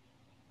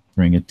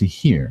 Bring it to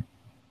here.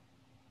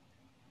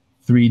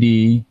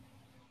 3D,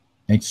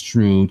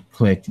 extrude,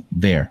 click,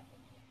 there.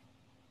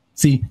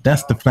 See,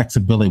 that's the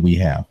flexibility we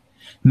have.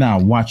 Now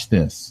watch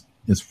this.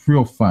 It's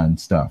real fun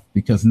stuff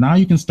because now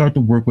you can start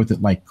to work with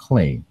it like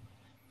clay.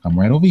 Come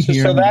right over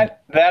here. So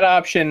that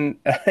option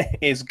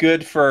is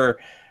good for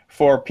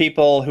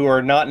people who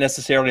are not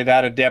necessarily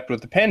that adept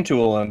with the pen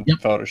tool in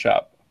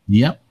Photoshop.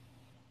 Yep,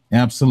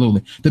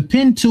 absolutely. The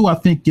pen tool I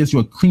think gives you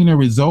a cleaner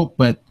result,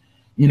 but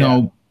you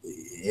know,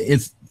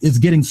 it's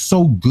getting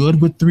so good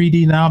with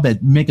 3D now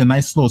that make a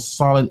nice little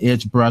solid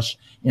edge brush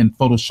in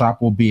Photoshop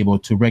will be able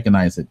to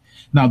recognize it.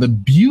 Now the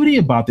beauty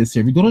about this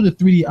here, if you go to the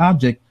 3D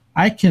object,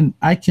 I can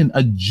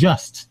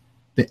adjust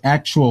the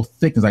actual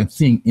thickness I'm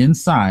seeing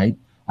inside.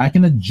 I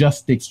can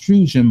adjust the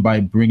extrusion by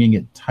bringing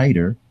it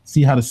tighter.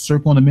 See how the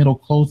circle in the middle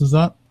closes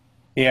up?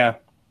 Yeah.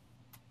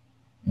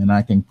 And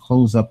I can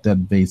close up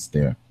that base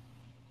there.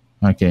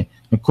 Okay.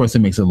 Of course, it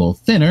makes it a little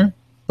thinner,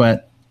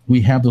 but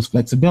we have those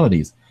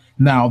flexibilities.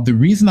 Now, the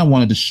reason I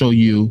wanted to show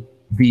you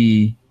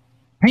the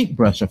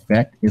paintbrush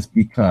effect is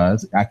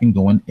because I can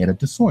go and edit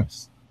the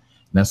source.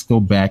 Let's go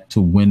back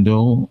to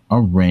Window,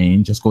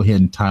 Arrange. Just go ahead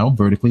and tile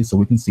vertically so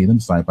we can see them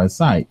side by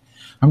side.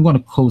 I'm going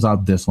to close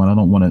out this one. I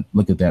don't want to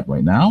look at that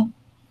right now.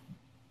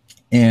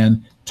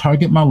 And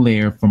target my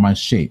layer for my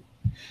shape.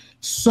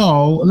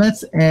 So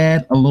let's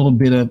add a little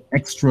bit of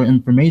extra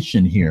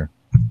information here.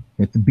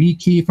 Hit the B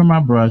key for my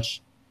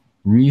brush,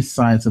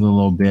 resize it a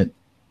little bit,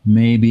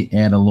 maybe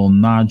add a little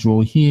nodule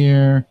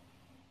here,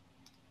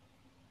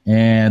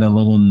 add a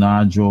little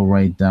nodule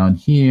right down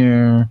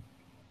here.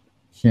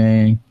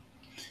 Okay.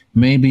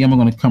 Maybe I'm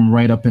going to come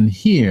right up in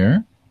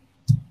here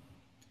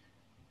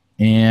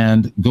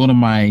and go to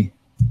my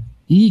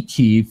E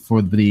key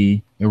for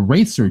the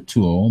eraser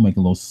tool, make a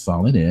little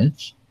solid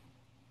edge,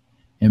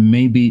 and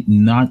maybe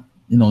not,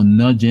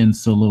 nudge in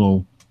a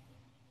little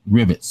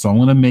rivet. So I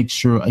want to make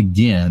sure,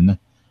 again,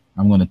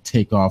 I'm going to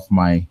take off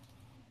I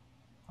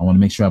want to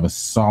make sure I have a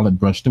solid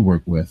brush to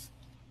work with.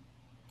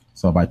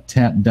 So if I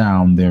tap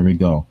down, there we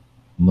go.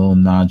 A little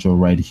nodule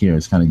right here.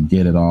 Let's kind of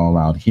get it all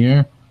out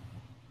here.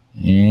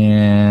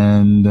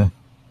 And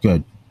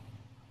good.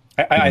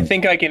 I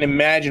think I can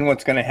imagine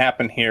what's going to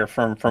happen here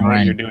from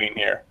what you're doing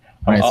here.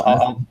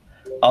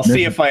 I'll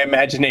see if my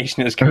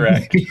imagination is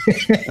correct.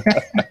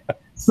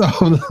 So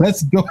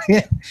let's go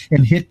ahead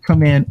and hit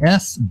Command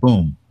S.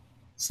 Boom.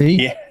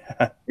 See?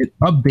 Yeah. It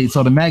updates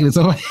automatically.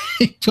 So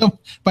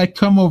if I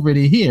come over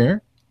to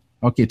here,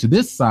 okay, to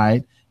this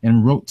side,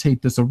 and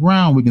rotate this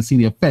around, we can see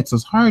the effects. So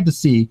it's hard to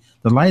see.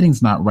 The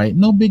lighting's not right.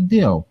 No big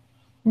deal.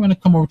 We're going to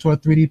come over to our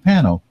 3D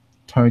panel.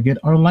 Target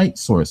our light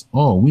source.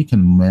 Oh, we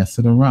can mess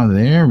it around.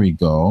 There we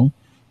go.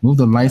 Move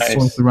the light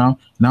source around.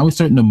 Now we're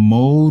starting to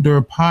mold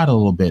our pot a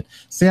little bit.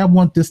 Say I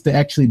want this to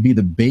actually be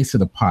the base of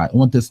the pot. I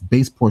want this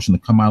base portion to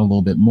come out a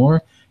little bit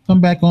more.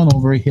 Come back on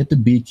over, hit the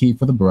B key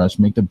for the brush.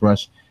 Make the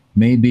brush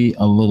maybe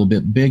a little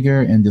bit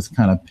bigger and just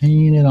kind of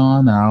paint it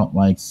on out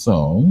like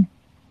so.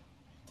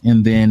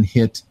 And then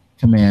hit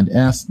Command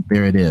S.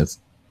 There it is.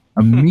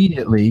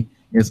 Immediately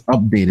it's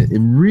updated. It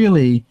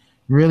really,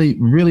 really,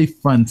 really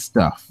fun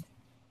stuff.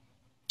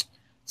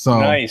 So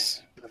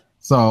nice.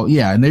 So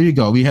yeah, and there you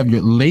go. We have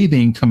your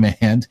lathing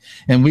command,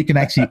 and we can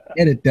actually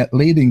edit that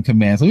lathing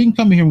command. So we can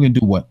come here and we can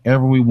do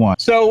whatever we want.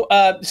 So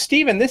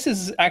Stephen, this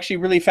is actually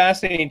really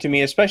fascinating to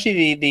me,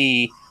 especially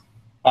the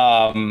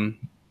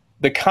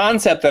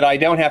concept that I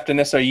don't have to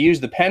necessarily use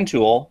the pen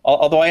tool,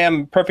 although I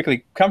am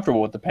perfectly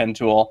comfortable with the pen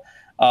tool.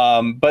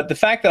 But the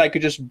fact that I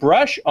could just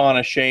brush on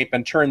a shape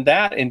and turn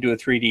that into a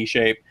 3D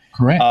shape,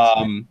 Correct.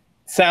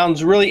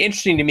 sounds really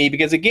interesting to me,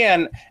 because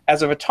again,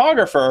 as a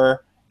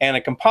photographer and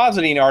a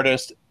compositing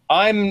artist,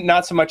 I'm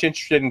not so much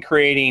interested in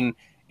creating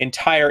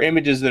entire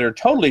images that are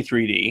totally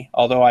 3D,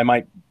 although I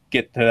might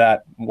get to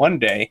that one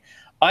day.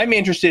 I'm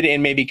interested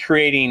in maybe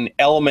creating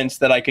elements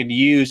that I could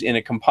use in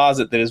a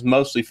composite that is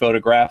mostly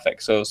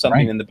photographic, so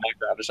something in the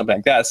background or something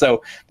like that.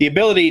 So the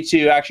ability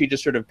to actually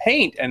just sort of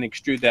paint and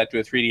extrude that to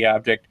a 3D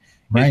object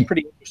is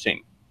pretty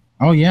interesting.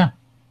 Oh yeah.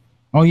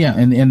 Oh yeah,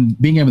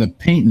 and being able to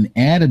paint and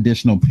add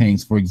additional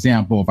paints. For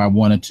example, if I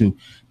wanted to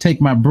take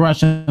my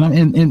brush and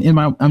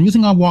I'm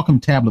using our Wacom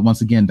tablet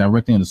once again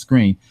directly on the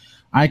screen,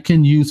 I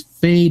can use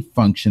fade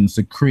functions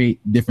to create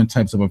different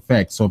types of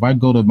effects. So if I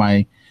go to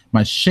my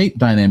shape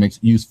dynamics,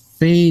 use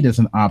fade as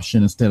an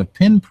option instead of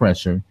pin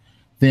pressure,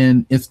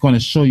 then it's going to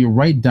show you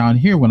right down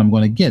here what I'm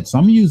going to get. So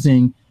I'm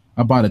using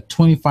about a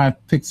 25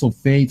 pixel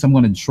fade. So I'm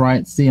going to try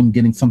it, see I'm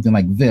getting something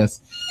like this.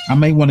 I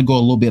may want to go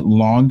a little bit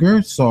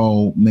longer,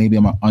 so maybe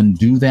I'm going to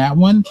undo that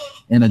one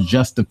and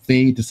adjust the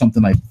fade to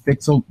something like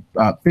 50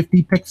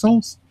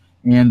 pixels,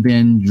 and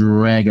then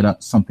drag it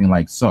up something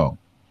like so.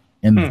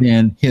 And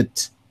then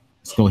let's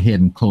go ahead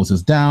and close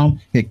this down,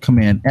 hit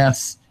Command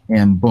S,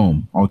 and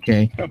boom.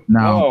 Okay.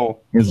 Now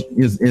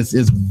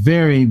is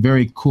very,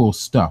 very cool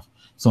stuff.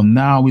 So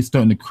now we're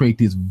starting to create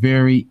these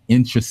very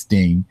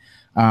interesting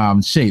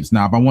shapes.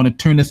 Now, if I want to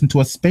turn this into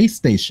a space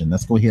station,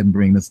 let's go ahead and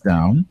bring this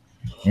down.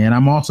 And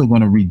I'm also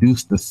going to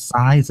reduce the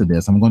size of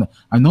this.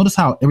 I notice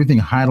how everything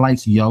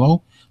highlights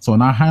yellow. So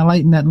when I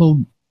highlight in that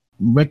little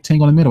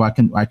rectangle in the middle, I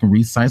can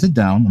resize it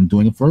down. I'm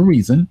doing it for a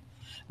reason.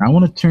 I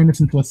want to turn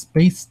this into a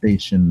space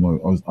station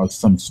or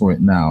some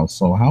sort now.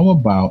 So how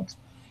about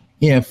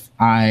if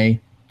I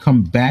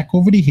come back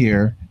over to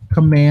here,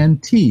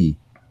 Command T,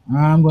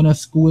 I'm going to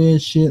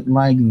squish it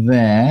like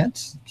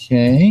that.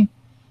 Okay.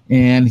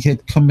 And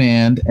hit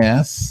Command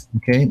S.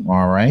 Okay.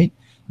 All right.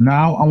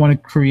 Now I want to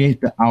create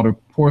the outer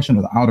portion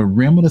of the outer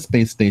rim of the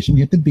space station.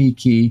 Hit the B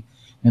key.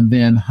 And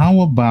then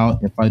how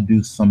about if I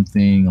do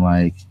something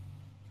like,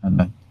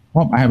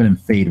 I have it in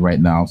fade right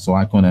now. So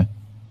I'm going to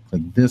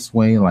click this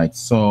way like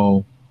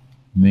so.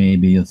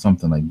 Maybe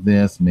something like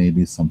this,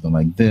 maybe something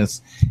like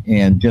this,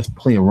 and just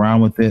play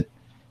around with it.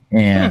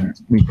 And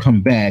we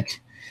come back.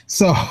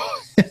 So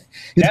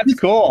that's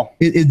cool.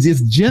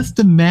 It's just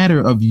a matter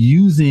of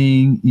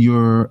using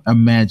your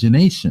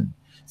imagination.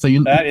 So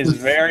that is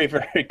very,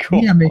 very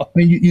cool. Yeah, I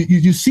mean,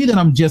 you see that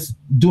I'm just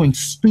doing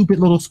stupid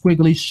little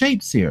squiggly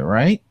shapes here,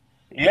 right?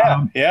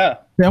 Yeah, yeah.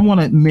 I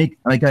want to make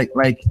like I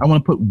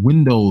want to put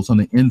windows on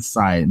the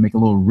inside, make a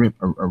little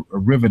a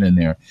rivet in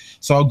there.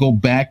 So I'll go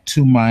back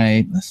to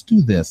let's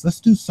do this.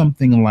 Let's do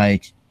something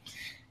like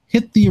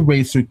hit the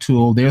eraser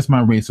tool. There's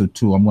my eraser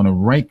tool. I'm going to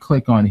right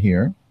click on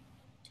here,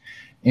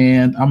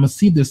 and I'm going to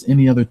see if there's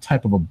any other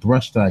type of a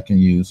brush that I can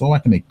use. Oh, I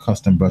can make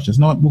custom brushes.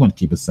 No, we're going to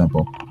keep it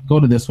simple. Go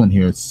to this one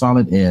here,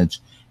 solid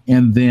edge,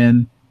 and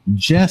then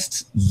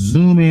just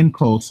zoom in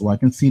close so I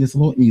can see this a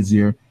little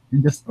easier,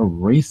 and just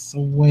erase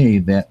away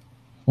that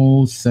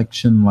whole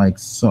section like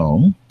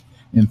so.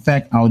 In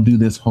fact, I'll do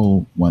this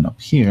whole one up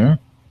here.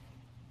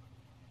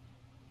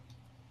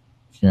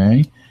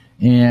 Okay.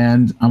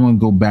 And I'm going to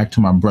go back to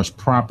my brush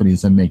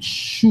properties and make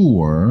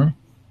sure,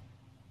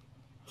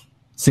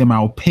 say my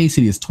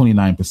opacity is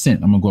 29%. I'm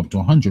going to go up to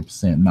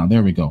 100%. Now,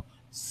 there we go.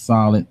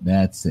 Solid.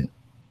 That's it.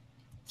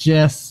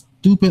 Just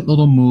stupid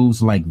little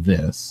moves like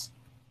this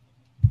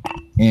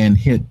and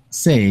hit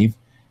save.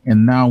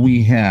 And now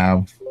we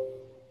have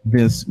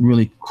this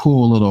really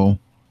cool little,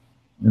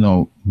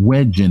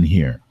 wedge in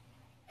here.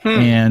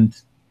 And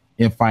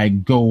if I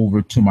go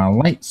over to my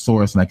light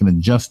source and I can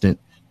adjust it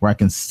where I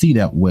can see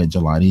that wedge a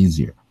lot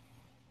easier.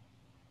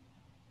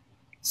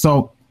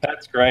 So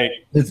that's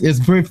great. It's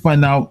very fun.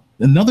 Now,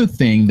 another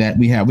thing that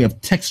we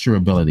have texture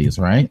abilities,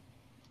 right?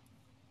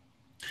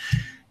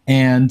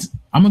 And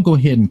I'm going to go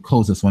ahead and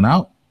close this one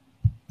out.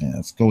 And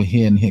let's go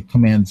ahead and hit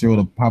Command 0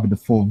 to pop it to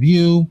full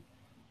view.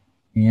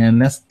 And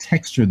let's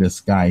texture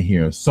this guy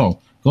here. So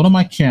go to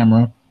my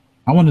camera.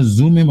 I want to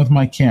zoom in with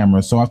my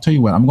camera. So I'll tell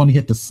you what, I'm going to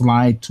hit the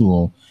slide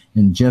tool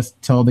and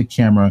just tell the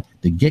camera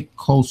to get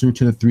closer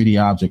to the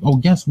 3D object. Oh,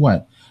 guess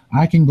what?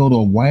 I can go to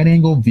a wide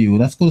angle view.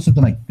 Let's go to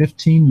something like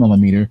 15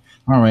 millimeter.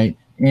 All right.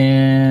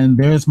 And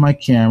there's my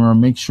camera.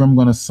 Make sure I'm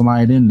going to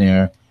slide in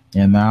there.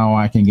 And now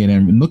I can get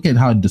in and look at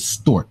how it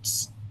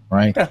distorts,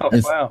 right? Oh,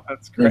 wow.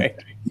 That's great.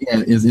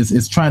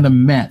 It's trying to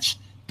match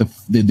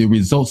the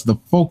results of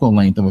the focal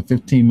length of a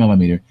 15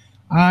 millimeter.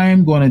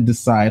 I'm going to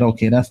decide,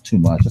 okay, that's too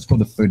much. Let's go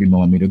to 30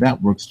 millimeter. That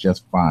works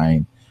just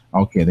fine.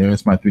 Okay,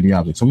 there's my 3D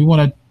object. So we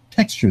want to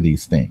texture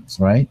these things,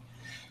 right?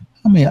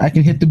 I mean, I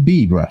can hit the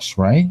B brush,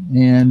 right?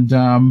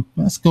 And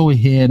let's go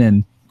ahead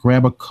and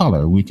grab a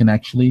color. We can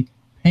actually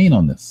paint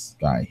on this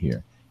guy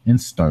here and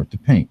start to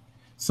paint.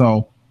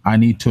 So I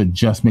need to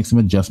make some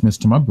adjustments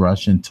to my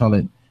brush and tell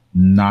it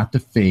not to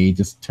fade,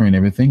 just turn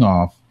everything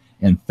off.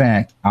 In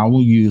fact, I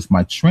will use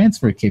my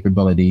transfer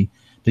capability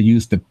to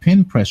use the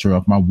pin pressure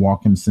of my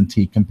Wacom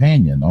Cintiq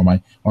companion or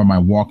my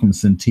Wacom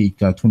Cintiq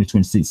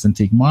 2026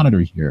 Cintiq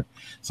monitor here.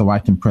 So I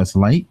can press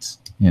light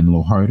and a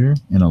little harder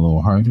and a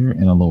little harder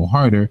and a little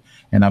harder,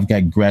 and I've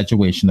got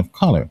graduation of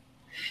color.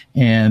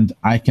 And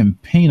I can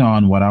paint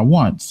on what I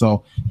want.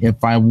 So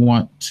if I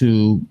want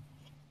to,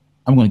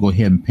 I'm going to go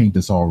ahead and paint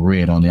this all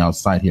red on the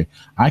outside here.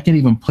 I can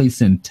even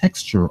place in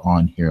texture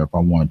on here if I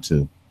want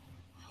to.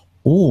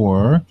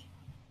 Or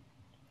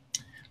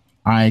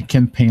I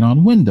can paint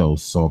on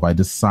windows. So if I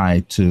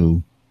decide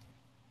to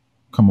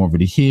come over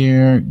to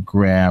here,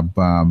 grab,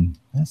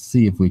 let's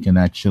see if we can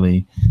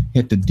actually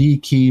hit the D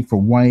key for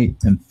white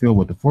and fill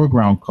with the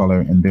foreground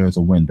color, and there's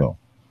a window.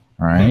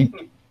 All right.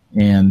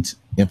 And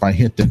if I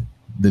hit the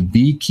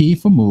V key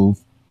for move,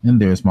 and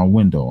there's my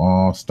window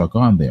all stuck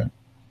on there.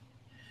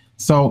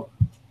 So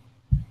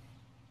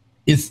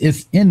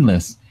it's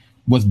endless.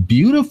 What's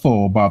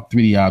beautiful about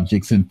 3D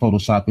objects in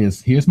Photoshop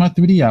is here's my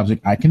 3D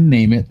object. I can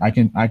name it. I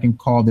can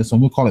call this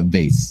one, we'll call it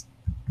vase.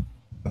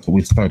 That's what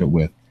we started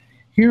with.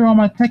 Here are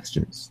my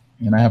textures,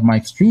 and I have my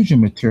extrusion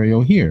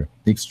material here.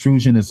 The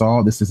extrusion is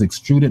all, this is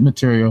extruded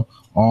material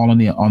all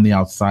on the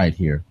outside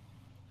here.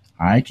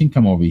 I can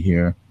come over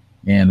here,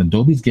 and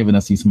Adobe's given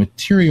us these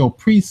material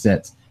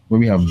presets where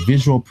we have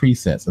visual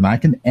presets, and I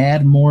can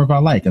add more if I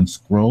like and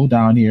scroll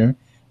down here.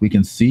 We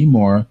can see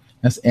more.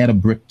 Let's add a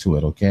brick to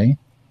it, okay?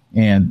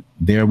 And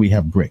there we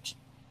have brick,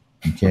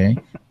 okay?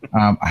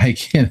 I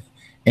can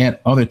add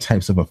other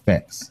types of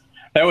effects.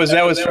 That was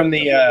from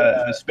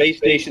the space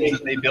stations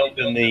that they built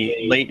in the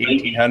late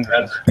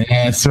 1800s.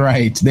 That's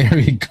right. There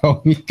we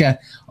go. We got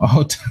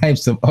all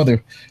types of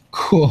other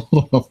cool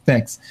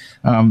effects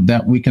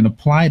that we can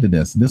apply to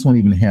this. This one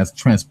even has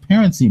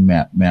transparency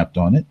mapped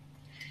on it.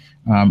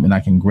 And I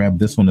can grab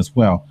this one as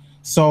well.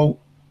 So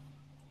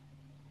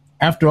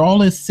after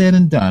all is said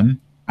and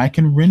done, I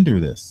can render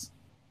this.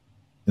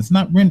 It's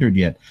not rendered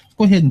yet. Let's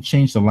go ahead and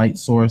change the light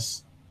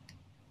source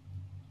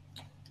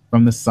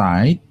from the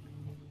side.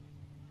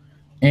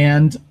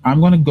 And I'm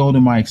going to go to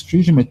my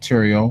extrusion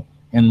material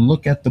and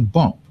look at the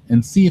bump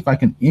and see if I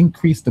can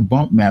increase the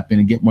bump mapping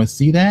and get more.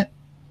 See that?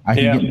 I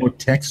can get more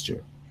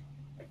texture.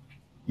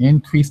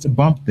 Increase the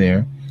bump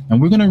there.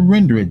 And we're going to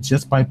render it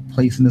just by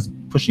placing this,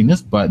 pushing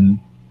this button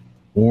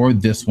or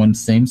this one,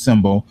 same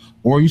symbol,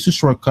 or use the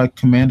shortcut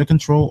Command or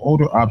Control,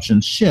 Alt or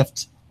Option,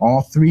 Shift,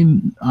 all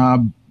three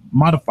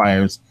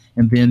modifiers,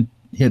 and then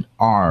hit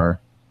R,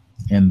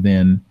 and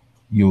then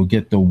you'll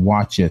get to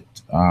watch it.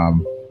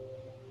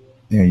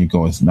 There you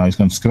go. Now it's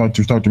going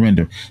to start to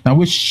render. Now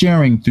we're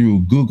sharing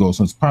through Google,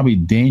 so it's probably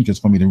dangerous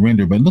for me to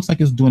render, but it looks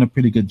like it's doing a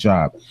pretty good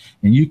job.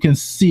 And you can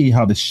see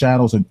how the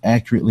shadows are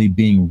accurately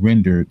being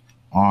rendered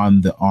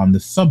on the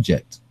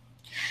subject.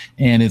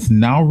 And it's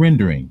now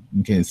rendering.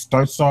 Okay, it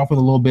starts off with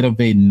a little bit of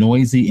a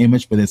noisy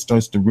image, but it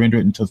starts to render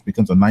it until it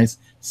becomes a nice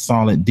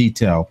solid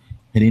detail.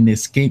 Hitting the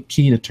escape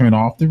key to turn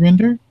off the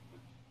render.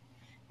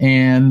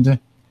 And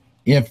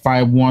if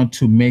I want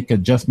to make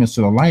adjustments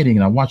to the lighting,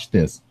 now watch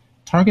this.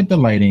 Target the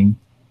lighting.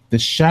 The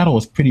shadow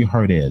is pretty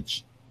hard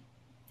edge.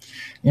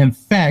 In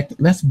fact,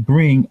 let's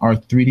bring our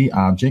 3D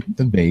object,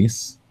 the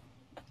vase,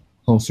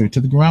 closer to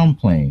the ground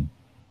plane.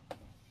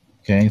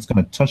 Okay, it's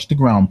going to touch the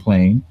ground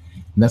plane.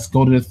 Let's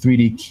go to the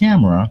 3D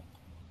camera.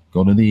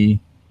 Go to the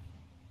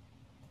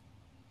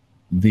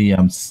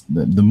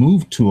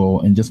move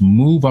tool and just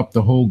move up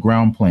the whole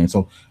ground plane.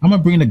 So I'm going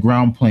to bring the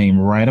ground plane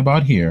right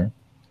about here,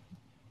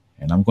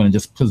 and I'm going to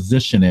just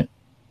position it.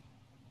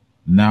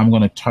 Now I'm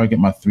going to target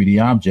my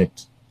 3D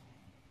object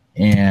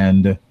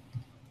and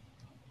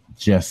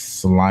just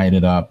slide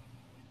it up.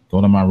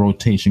 Go to my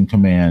rotation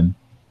command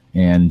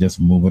and just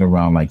move it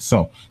around like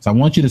so. So I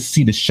want you to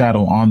see the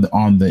shadow on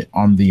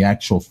the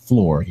actual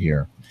floor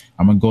here.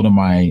 I'm going to go to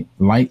my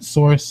light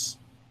source,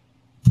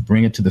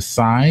 bring it to the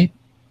side.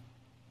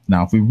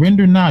 Now, if we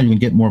render now, you can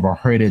get more of a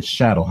hard edge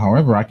shadow.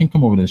 However, I can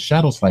come over to the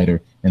shadow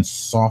slider and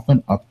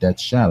soften up that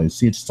shadow. You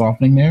see it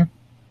softening there?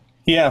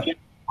 Yeah.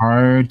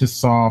 Hard to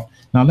soft.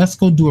 Now let's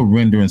go do a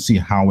render and see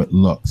how it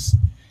looks.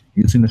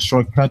 Using the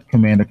shortcut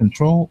Command or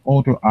Control,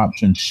 Alt or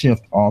Option,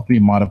 Shift, all three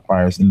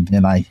modifiers, and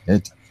then I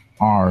hit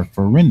R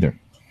for render.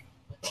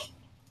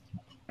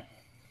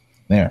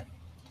 There.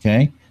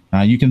 Okay.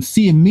 Now you can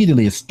see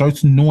immediately it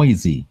starts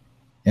noisy.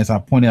 As I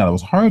pointed out, it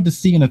was hard to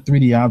see in a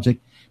 3D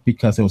object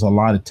because there was a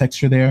lot of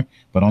texture there,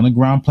 but on the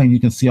ground plane you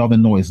can see all the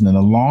noise. And then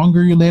the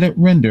longer you let it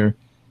render,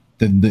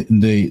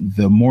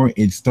 the more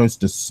it starts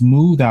to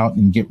smooth out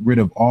and get rid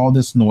of all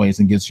this noise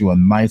and gives you a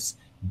nice,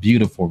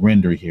 beautiful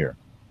render here.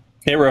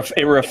 It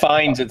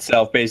refines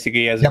itself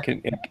basically as it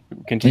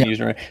continues.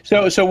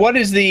 Yep. So what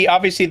is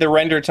obviously the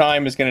render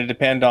time is going to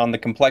depend on the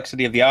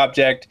complexity of the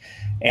object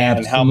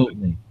and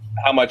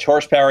how much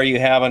horsepower you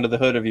have under the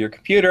hood of your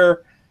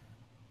computer.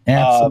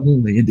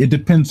 Absolutely. It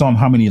depends on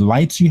how many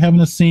lights you have in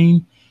the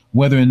scene,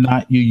 whether or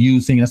not you're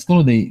using, let's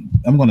go to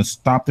I'm going to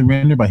stop the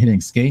render by hitting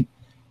escape,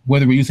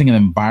 whether we're using an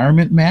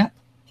environment map,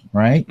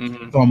 right?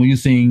 Mm-hmm. So I'm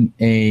using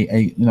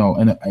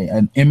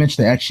an image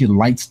that actually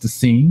lights the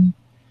scene.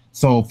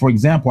 So for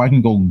example, I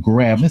can go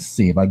grab, let's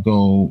see if I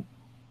go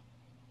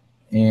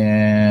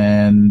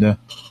and and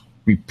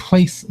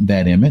replace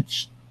that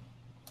image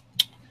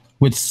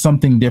with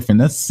something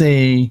different. Let's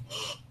say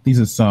these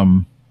are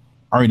some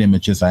art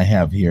images I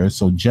have here.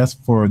 So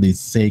just for the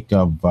sake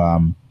of,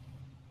 well,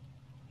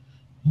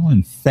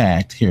 in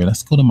fact, here,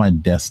 let's go to my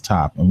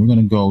desktop and we're going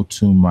to go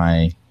to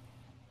my,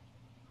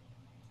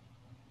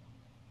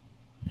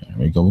 there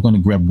we go. We're going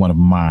to grab one of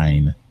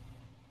mine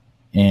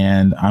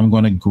and I'm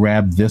going to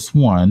grab this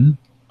one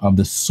of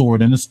the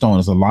sword and the stone.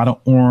 There's a lot of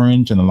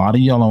orange and a lot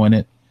of yellow in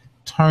it.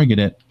 Target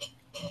it.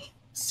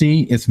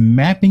 See, it's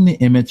mapping the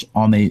image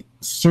on a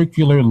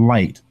circular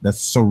light that's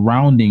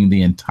surrounding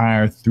the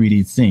entire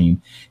 3D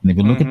scene. And if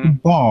you look at the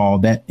ball,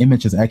 that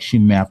image is actually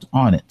mapped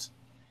on it.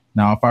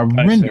 Now, if I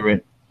render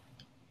it,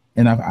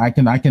 and I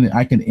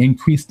can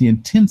increase the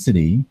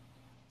intensity.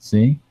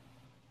 See?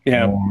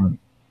 Yeah. Or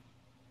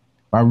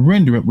if I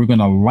render it, we're going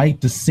to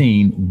light the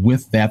scene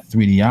with that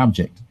 3D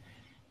object.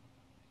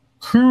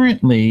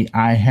 Currently,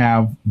 I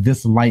have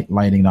this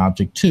lighting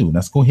object too.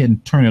 Let's go ahead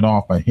and turn it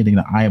off by hitting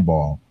the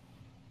eyeball.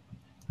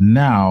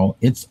 Now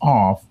it's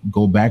off.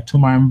 Go back to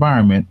my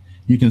environment.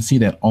 You can see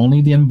that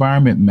only the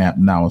environment map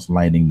now is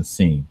lighting the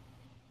scene.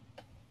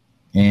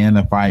 And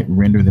if I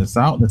render this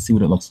out, let's see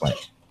what it looks like.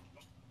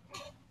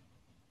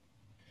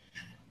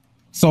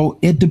 So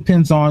it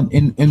depends on,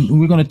 and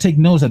we're going to take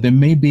notice that there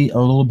may be a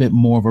little bit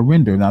more of a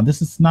render. Now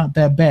this is not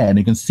that bad.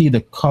 You can see the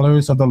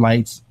colors of the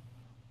lights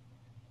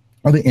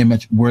of the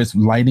image, where it's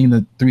lighting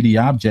the 3D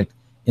object,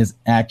 is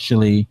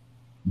actually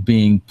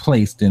being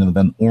placed in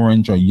an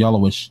orange or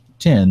yellowish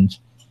tinge.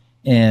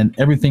 And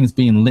everything's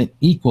being lit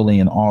equally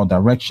in all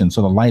directions,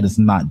 so the light is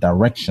not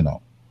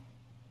directional.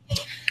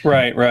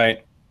 Right,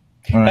 right.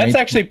 That's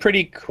actually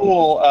pretty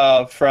cool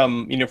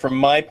from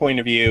my point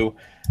of view,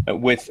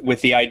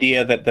 with the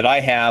idea that I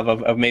have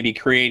of maybe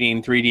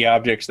creating 3D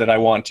objects that I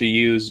want to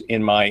use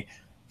in my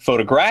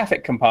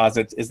photographic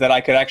composites, is that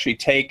I could actually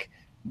take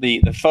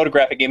the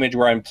photographic image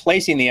where I'm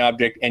placing the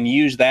object and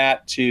use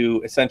that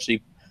to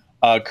essentially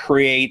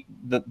create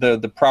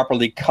the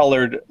properly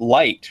colored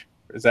light.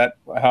 Is that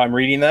how I'm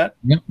reading that?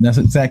 Yep, that's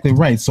exactly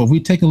right. So if we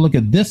take a look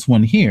at this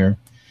one here,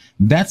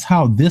 that's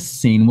how this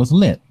scene was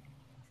lit.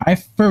 I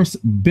first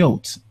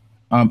built,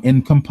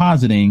 in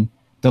compositing,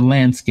 the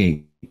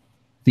landscape,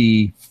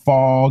 the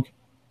fog,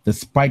 the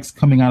spikes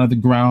coming out of the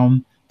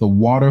ground, the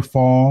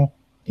waterfall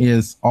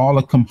is all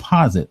a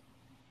composite.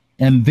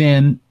 And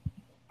then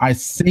I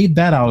saved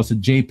that out as a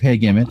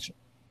JPEG image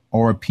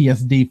or a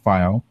PSD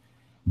file,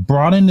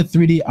 brought in the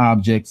 3D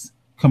objects,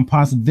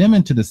 composite them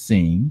into the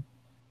scene,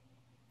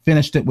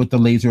 finished it with the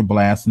laser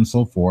blast and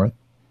so forth,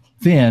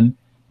 then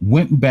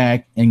went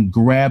back and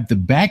grabbed the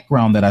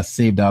background that I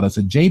saved out as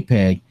a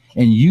JPEG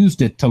and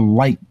used it to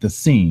light the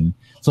scene.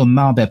 So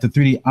now that the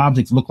 3D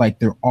objects look like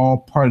they're all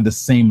part of the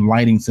same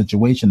lighting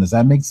situation. Does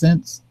that make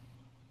sense?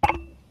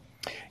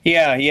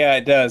 Yeah,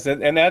 it does.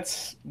 And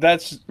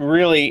that's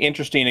really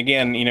interesting,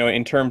 again,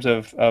 in terms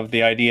of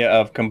the idea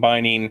of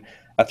combining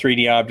a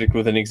 3D object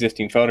with an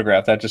existing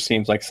photograph. That just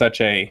seems like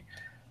such a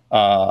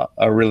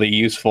really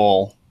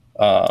useful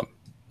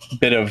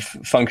bit of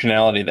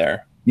functionality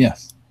there.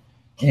 Yes.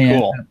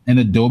 And, cool. And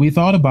Adobe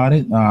thought about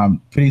it.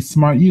 Pretty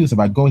smart use. If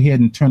I go ahead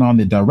and turn on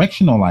the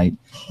directional light,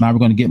 now we're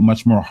going to get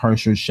much more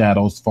harsher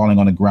shadows falling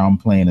on the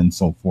ground plane and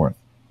so forth.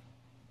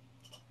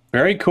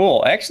 Very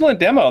cool. Excellent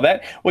demo.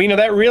 That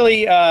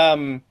really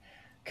kind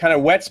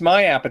of whets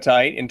my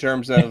appetite in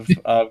terms of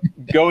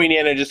going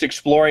in and just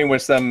exploring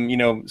with some,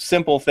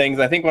 simple things.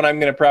 I think what I'm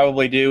going to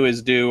probably do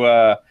is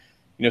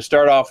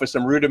start off with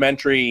some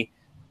rudimentary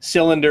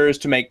cylinders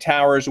to make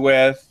towers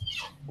with,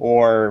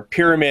 or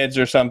pyramids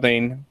or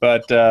something,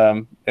 but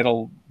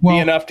it'll be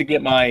enough to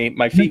get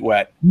my feet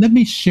wet. Let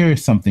me share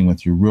something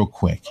with you real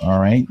quick, all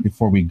right,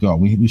 before we go.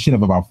 We should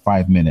have about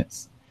 5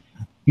 minutes.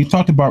 You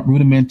talked about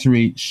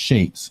rudimentary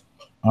shapes,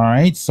 all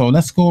right? So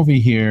let's go over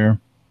here.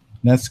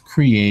 Let's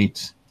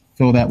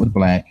fill that with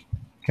black,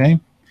 okay?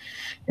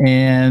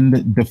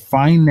 And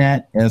define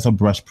that as a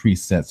brush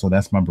preset. So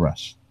that's my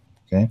brush,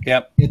 okay?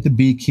 Yep. Hit the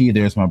B key,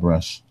 there's my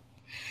brush.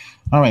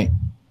 All right.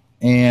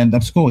 And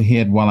let's go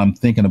ahead while I'm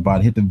thinking about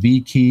it. Hit the V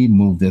key,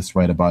 move this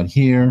right about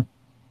here.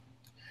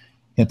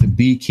 Hit the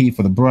B key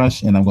for the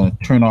brush, and I'm going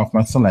to turn off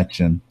my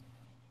selection.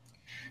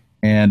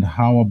 And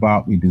how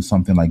about we do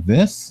something like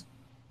this?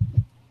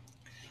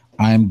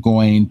 I'm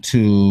going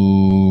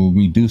to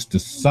reduce the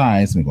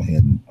size. Let me go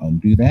ahead and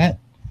undo that.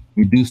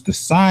 Reduce the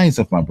size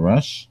of my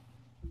brush.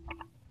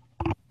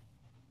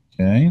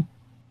 Okay.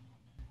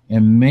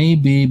 And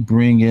maybe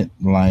bring it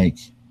like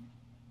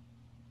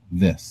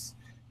this.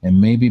 And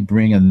maybe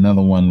bring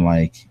another one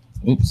like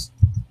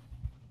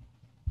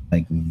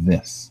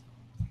this,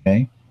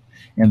 okay?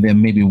 And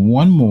then maybe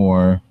one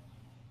more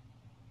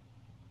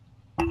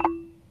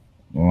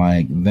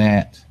like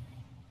that,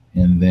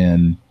 and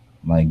then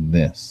like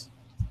this.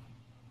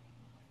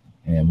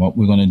 And what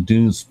we're gonna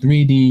do is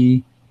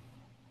 3D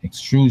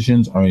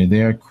extrusions already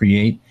there,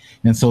 create.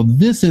 And so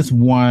this is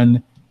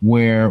one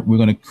where we're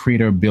gonna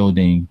create our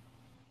building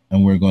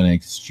and we're gonna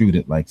extrude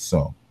it like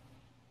so,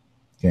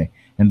 okay?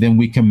 And then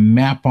we can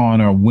map on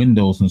our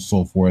windows and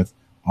so forth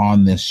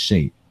on this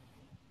shape.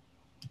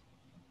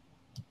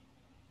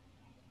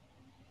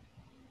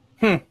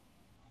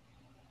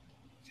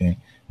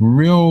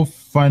 real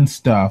fun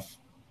stuff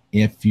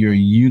if you're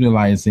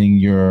utilizing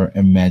your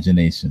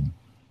imagination.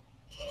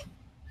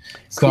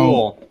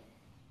 Cool.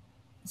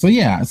 So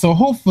yeah, so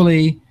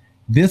hopefully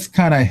this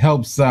kind of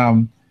helps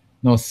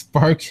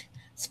spark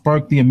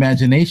the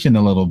imagination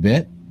a little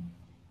bit.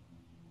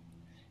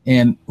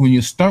 And when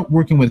you start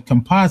working with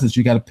composites,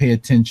 you got to pay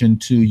attention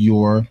to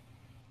your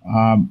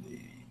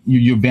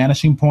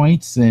vanishing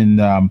points,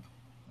 and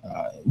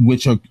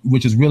which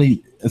is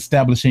really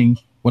establishing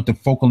what the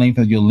focal length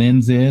of your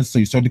lens is. So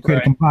you start to create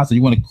a composite.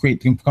 You want to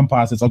create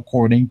composites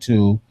according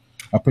to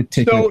a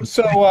particular.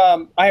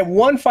 So I have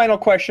one final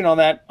question on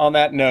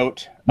that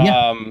note.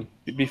 Yeah.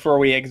 Before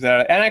we exit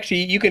out, and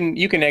actually you can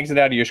exit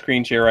out of your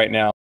screen share right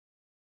now.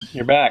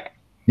 You're back.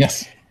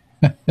 Yes.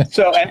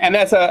 So and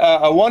that's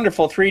a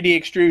wonderful 3D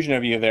extrusion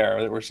of you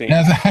there that we're seeing.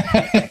 And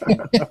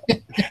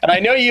I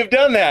know you've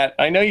done that.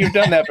 I know you've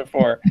done that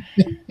before.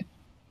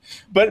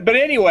 But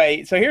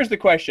anyway, so here's the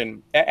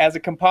question: as a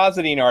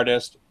compositing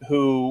artist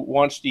who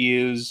wants to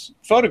use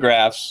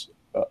photographs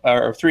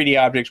or 3D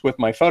objects with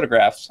my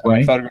photographs,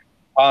 right, photograph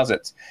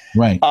composites,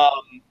 right?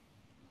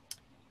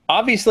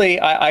 Obviously,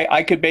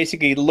 I could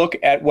basically look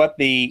at what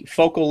the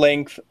focal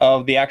length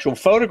of the actual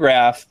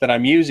photograph that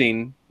I'm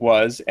using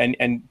was,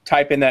 and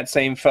type in that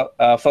same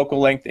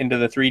focal length into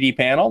the 3D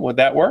panel. Would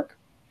that work?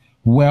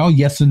 Well,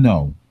 yes and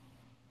no.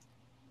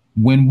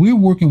 When we're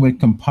working with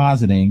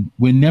compositing,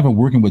 we're never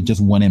working with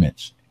just one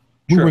image.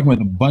 We're working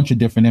with a bunch of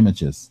different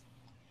images.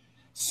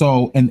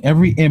 So, and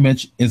every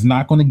image is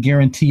not going to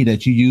guarantee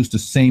that you use the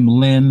same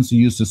lens,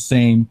 you use the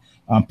same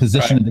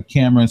position of the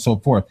camera, and so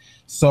forth.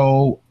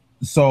 So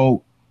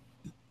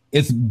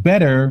it's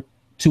better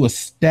to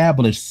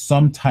establish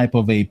some type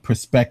of a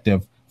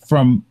perspective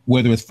from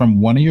whether it's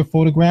from one of your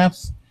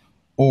photographs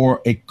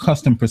or a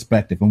custom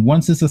perspective. And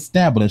once it's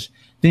established,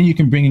 then you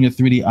can bring in your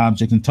 3D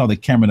object and tell the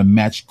camera to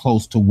match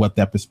close to what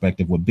that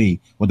perspective would be,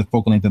 what the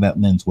focal length of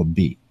that lens would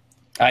be.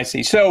 I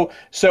see. So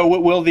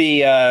will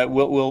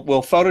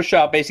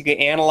Photoshop basically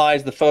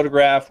analyze the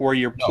photograph where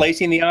you're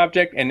placing the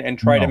object and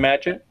try to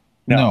match it?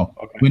 No.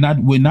 Okay.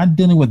 We're not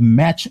dealing with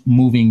match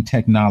moving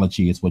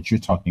technology is what you're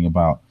talking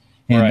about.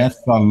 And that's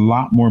a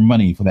lot more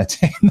money for that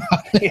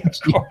technology. Of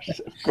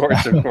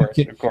course.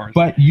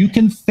 But you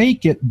can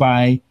fake it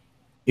by,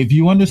 if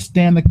you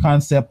understand the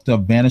concept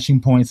of vanishing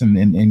points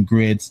and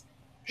grids.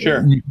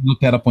 Sure. You can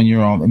look that up on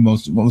your own. And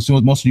most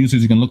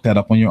users, you can look that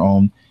up on your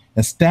own.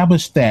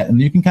 Establish that,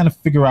 and you can kind of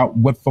figure out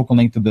what focal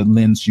length of the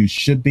lens you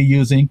should be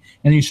using,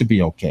 and you should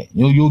be okay.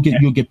 You'll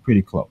get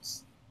pretty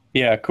close.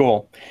 Yeah,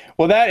 cool.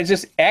 Well, that is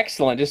just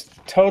excellent. Just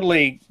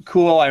totally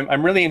cool.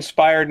 I'm really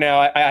inspired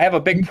now. I have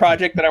a big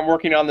project that I'm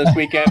working on this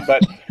weekend,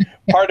 but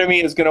part of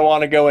me is going to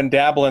want to go and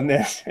dabble in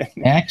this.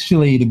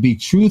 Actually, to be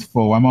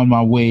truthful, I'm on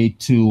my way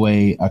to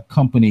a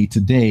company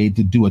today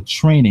to do a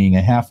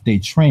half-day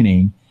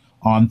training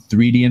on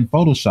 3D and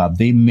Photoshop.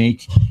 They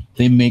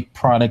make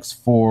products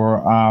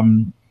for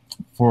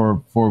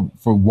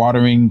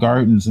watering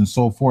gardens and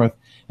so forth,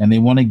 and they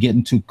want to get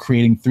into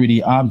creating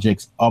 3D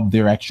objects of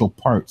their actual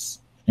parts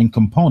and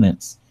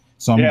components.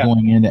 So I'm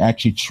going in to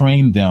actually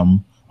train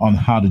them on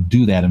how to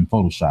do that in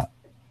Photoshop.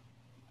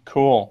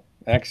 Cool.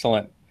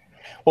 Excellent.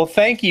 Well,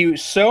 thank you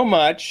so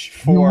much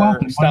for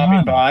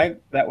stopping by.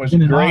 That was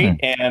great.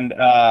 And,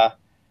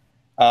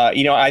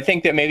 I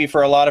think that maybe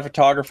for a lot of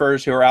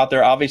photographers who are out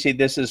there, obviously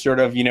this is sort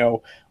of,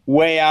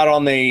 way out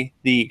on the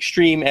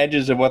extreme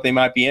edges of what they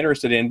might be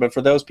interested in. But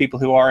for those people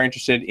who are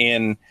interested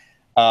in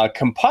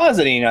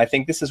compositing, I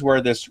think this is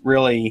where this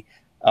really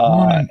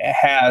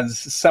has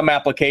some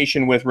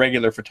application with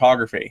regular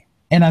photography.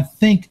 And I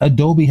think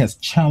Adobe has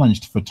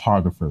challenged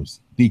photographers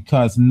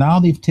because now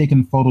they've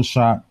taken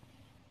Photoshop,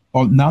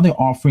 or now they're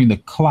offering the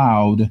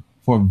cloud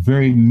for a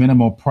very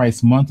minimal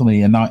price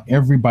monthly, and now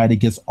everybody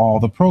gets all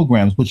the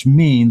programs, which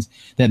means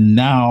that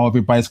now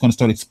everybody's going to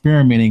start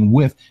experimenting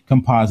with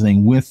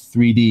compositing, with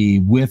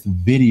 3D, with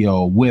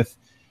video, with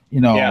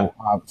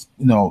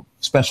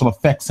special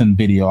effects in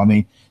video. I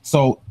mean,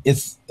 so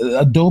it's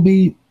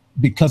Adobe,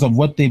 because of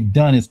what they've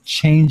done, is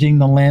changing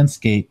the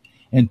landscape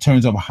in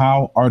terms of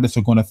how artists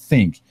are going to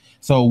think.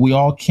 So we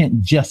all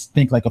can't just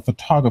think like a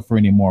photographer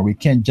anymore. We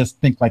can't just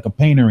think like a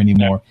painter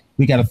anymore. Yeah.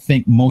 We got to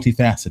think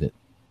multifaceted.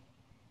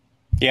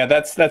 Yeah,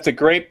 that's a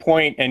great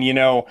point. And,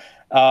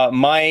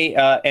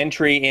 my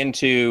entry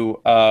into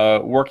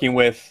working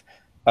with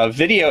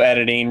video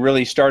editing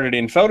really started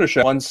in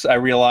Photoshop. Once I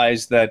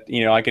realized that,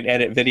 I could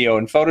edit video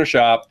in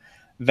Photoshop,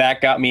 that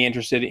got me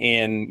interested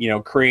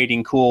in,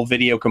 creating cool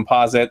video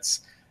composites.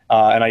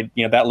 And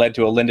that led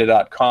to a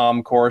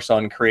lynda.com course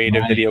on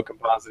creative video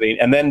compositing.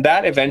 And then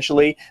that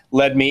eventually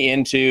led me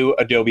into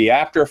Adobe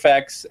After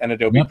Effects and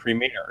Adobe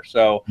Premiere.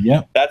 So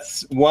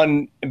that's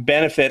one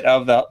benefit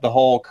of the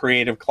whole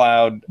Creative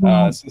Cloud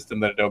system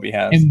that Adobe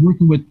has. And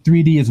working with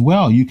 3D as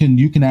well, you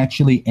can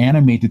actually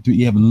animate the 3D.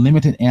 You have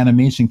limited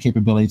animation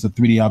capabilities of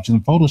 3D options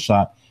in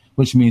Photoshop,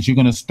 which means you're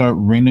going to start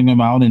rendering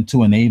them out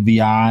into an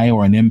AVI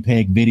or an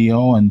MPEG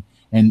video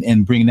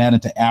and bring that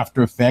into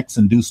After Effects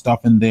and do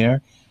stuff in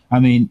there. I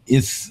mean,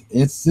 it's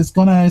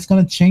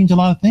gonna change a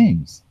lot of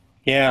things.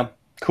 Yeah,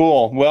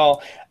 Cool.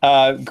 Well,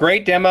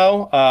 great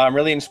demo. I'm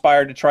really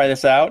inspired to try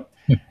this out.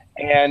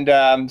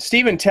 And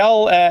Stephen,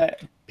 tell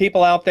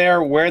people out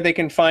there where they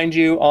can find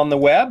you on the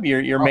web,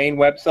 your main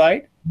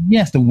website.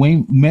 Yes, the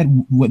main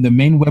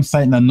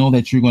website, and I know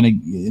that you're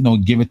going to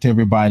give it to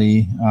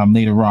everybody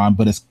later on,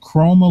 but it's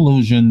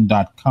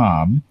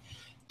chromeillusion.com,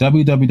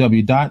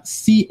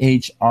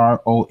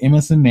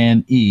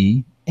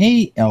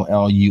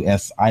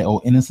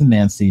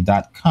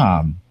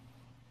 www.CHROMSNEALLUSIONSNancy.com.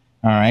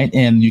 All right,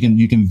 and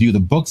you can view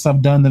the books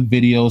I've done, the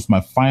videos,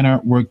 my fine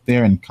art work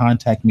there, and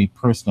contact me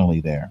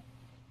personally there.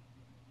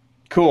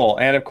 Cool.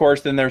 And of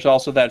course, then there's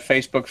also that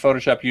Facebook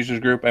Photoshop users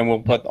group, and we'll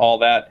put all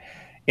that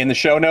in the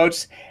show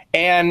notes.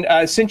 And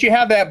since you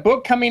have that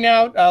book coming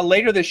out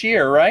later this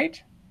year,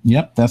 right?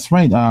 Yep, that's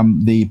right.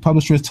 The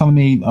publisher is telling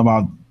me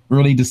about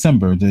early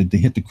December to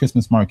hit the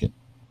Christmas market.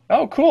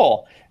 Oh,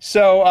 cool.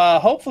 So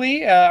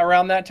hopefully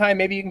around that time,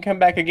 maybe you can come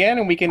back again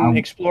and we can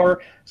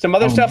explore some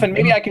other stuff. And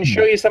maybe I can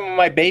show you some of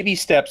my baby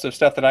steps of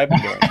stuff that I've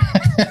been doing.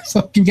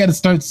 So you got to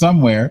start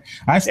somewhere.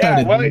 I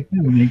started.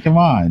 Yeah, come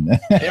on.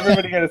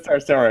 Everybody got to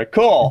start somewhere.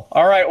 Cool.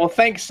 All right. Well,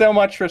 thanks so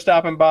much for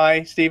stopping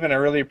by, Stephen. I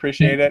really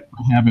appreciate it.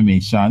 Thanks for having me,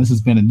 Sean. This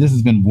has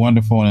been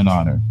wonderful and an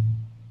honor.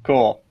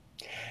 Cool.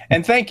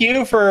 And thank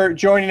you for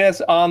joining us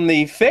on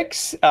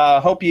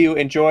TheFIX. Hope you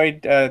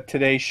enjoyed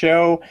today's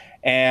show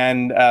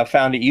and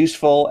found it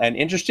useful and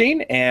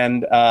interesting.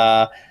 And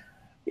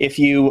if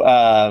you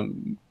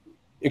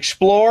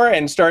explore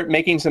and start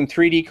making some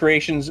 3D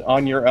creations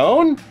on your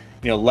own,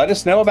 let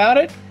us know about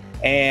it,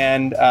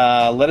 and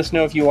let us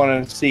know if you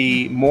want to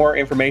see more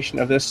information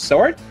of this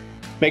sort.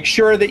 Make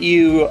sure that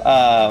you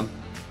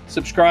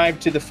subscribe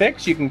to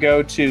TheFIX. You can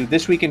go to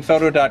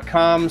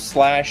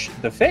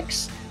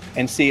thisweekinphoto.com/TheFIX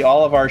and see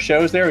all of our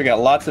shows there. We got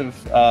lots of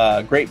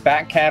great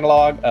back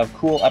catalog of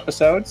cool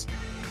episodes.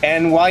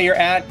 And while you're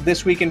at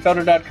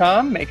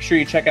thisweekinphoto.com, make sure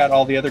you check out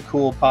all the other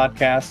cool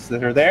podcasts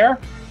that are there.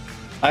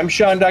 I'm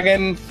Sean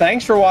Duggan.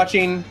 Thanks for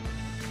watching.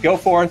 Go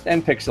forth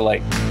and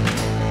pixelate.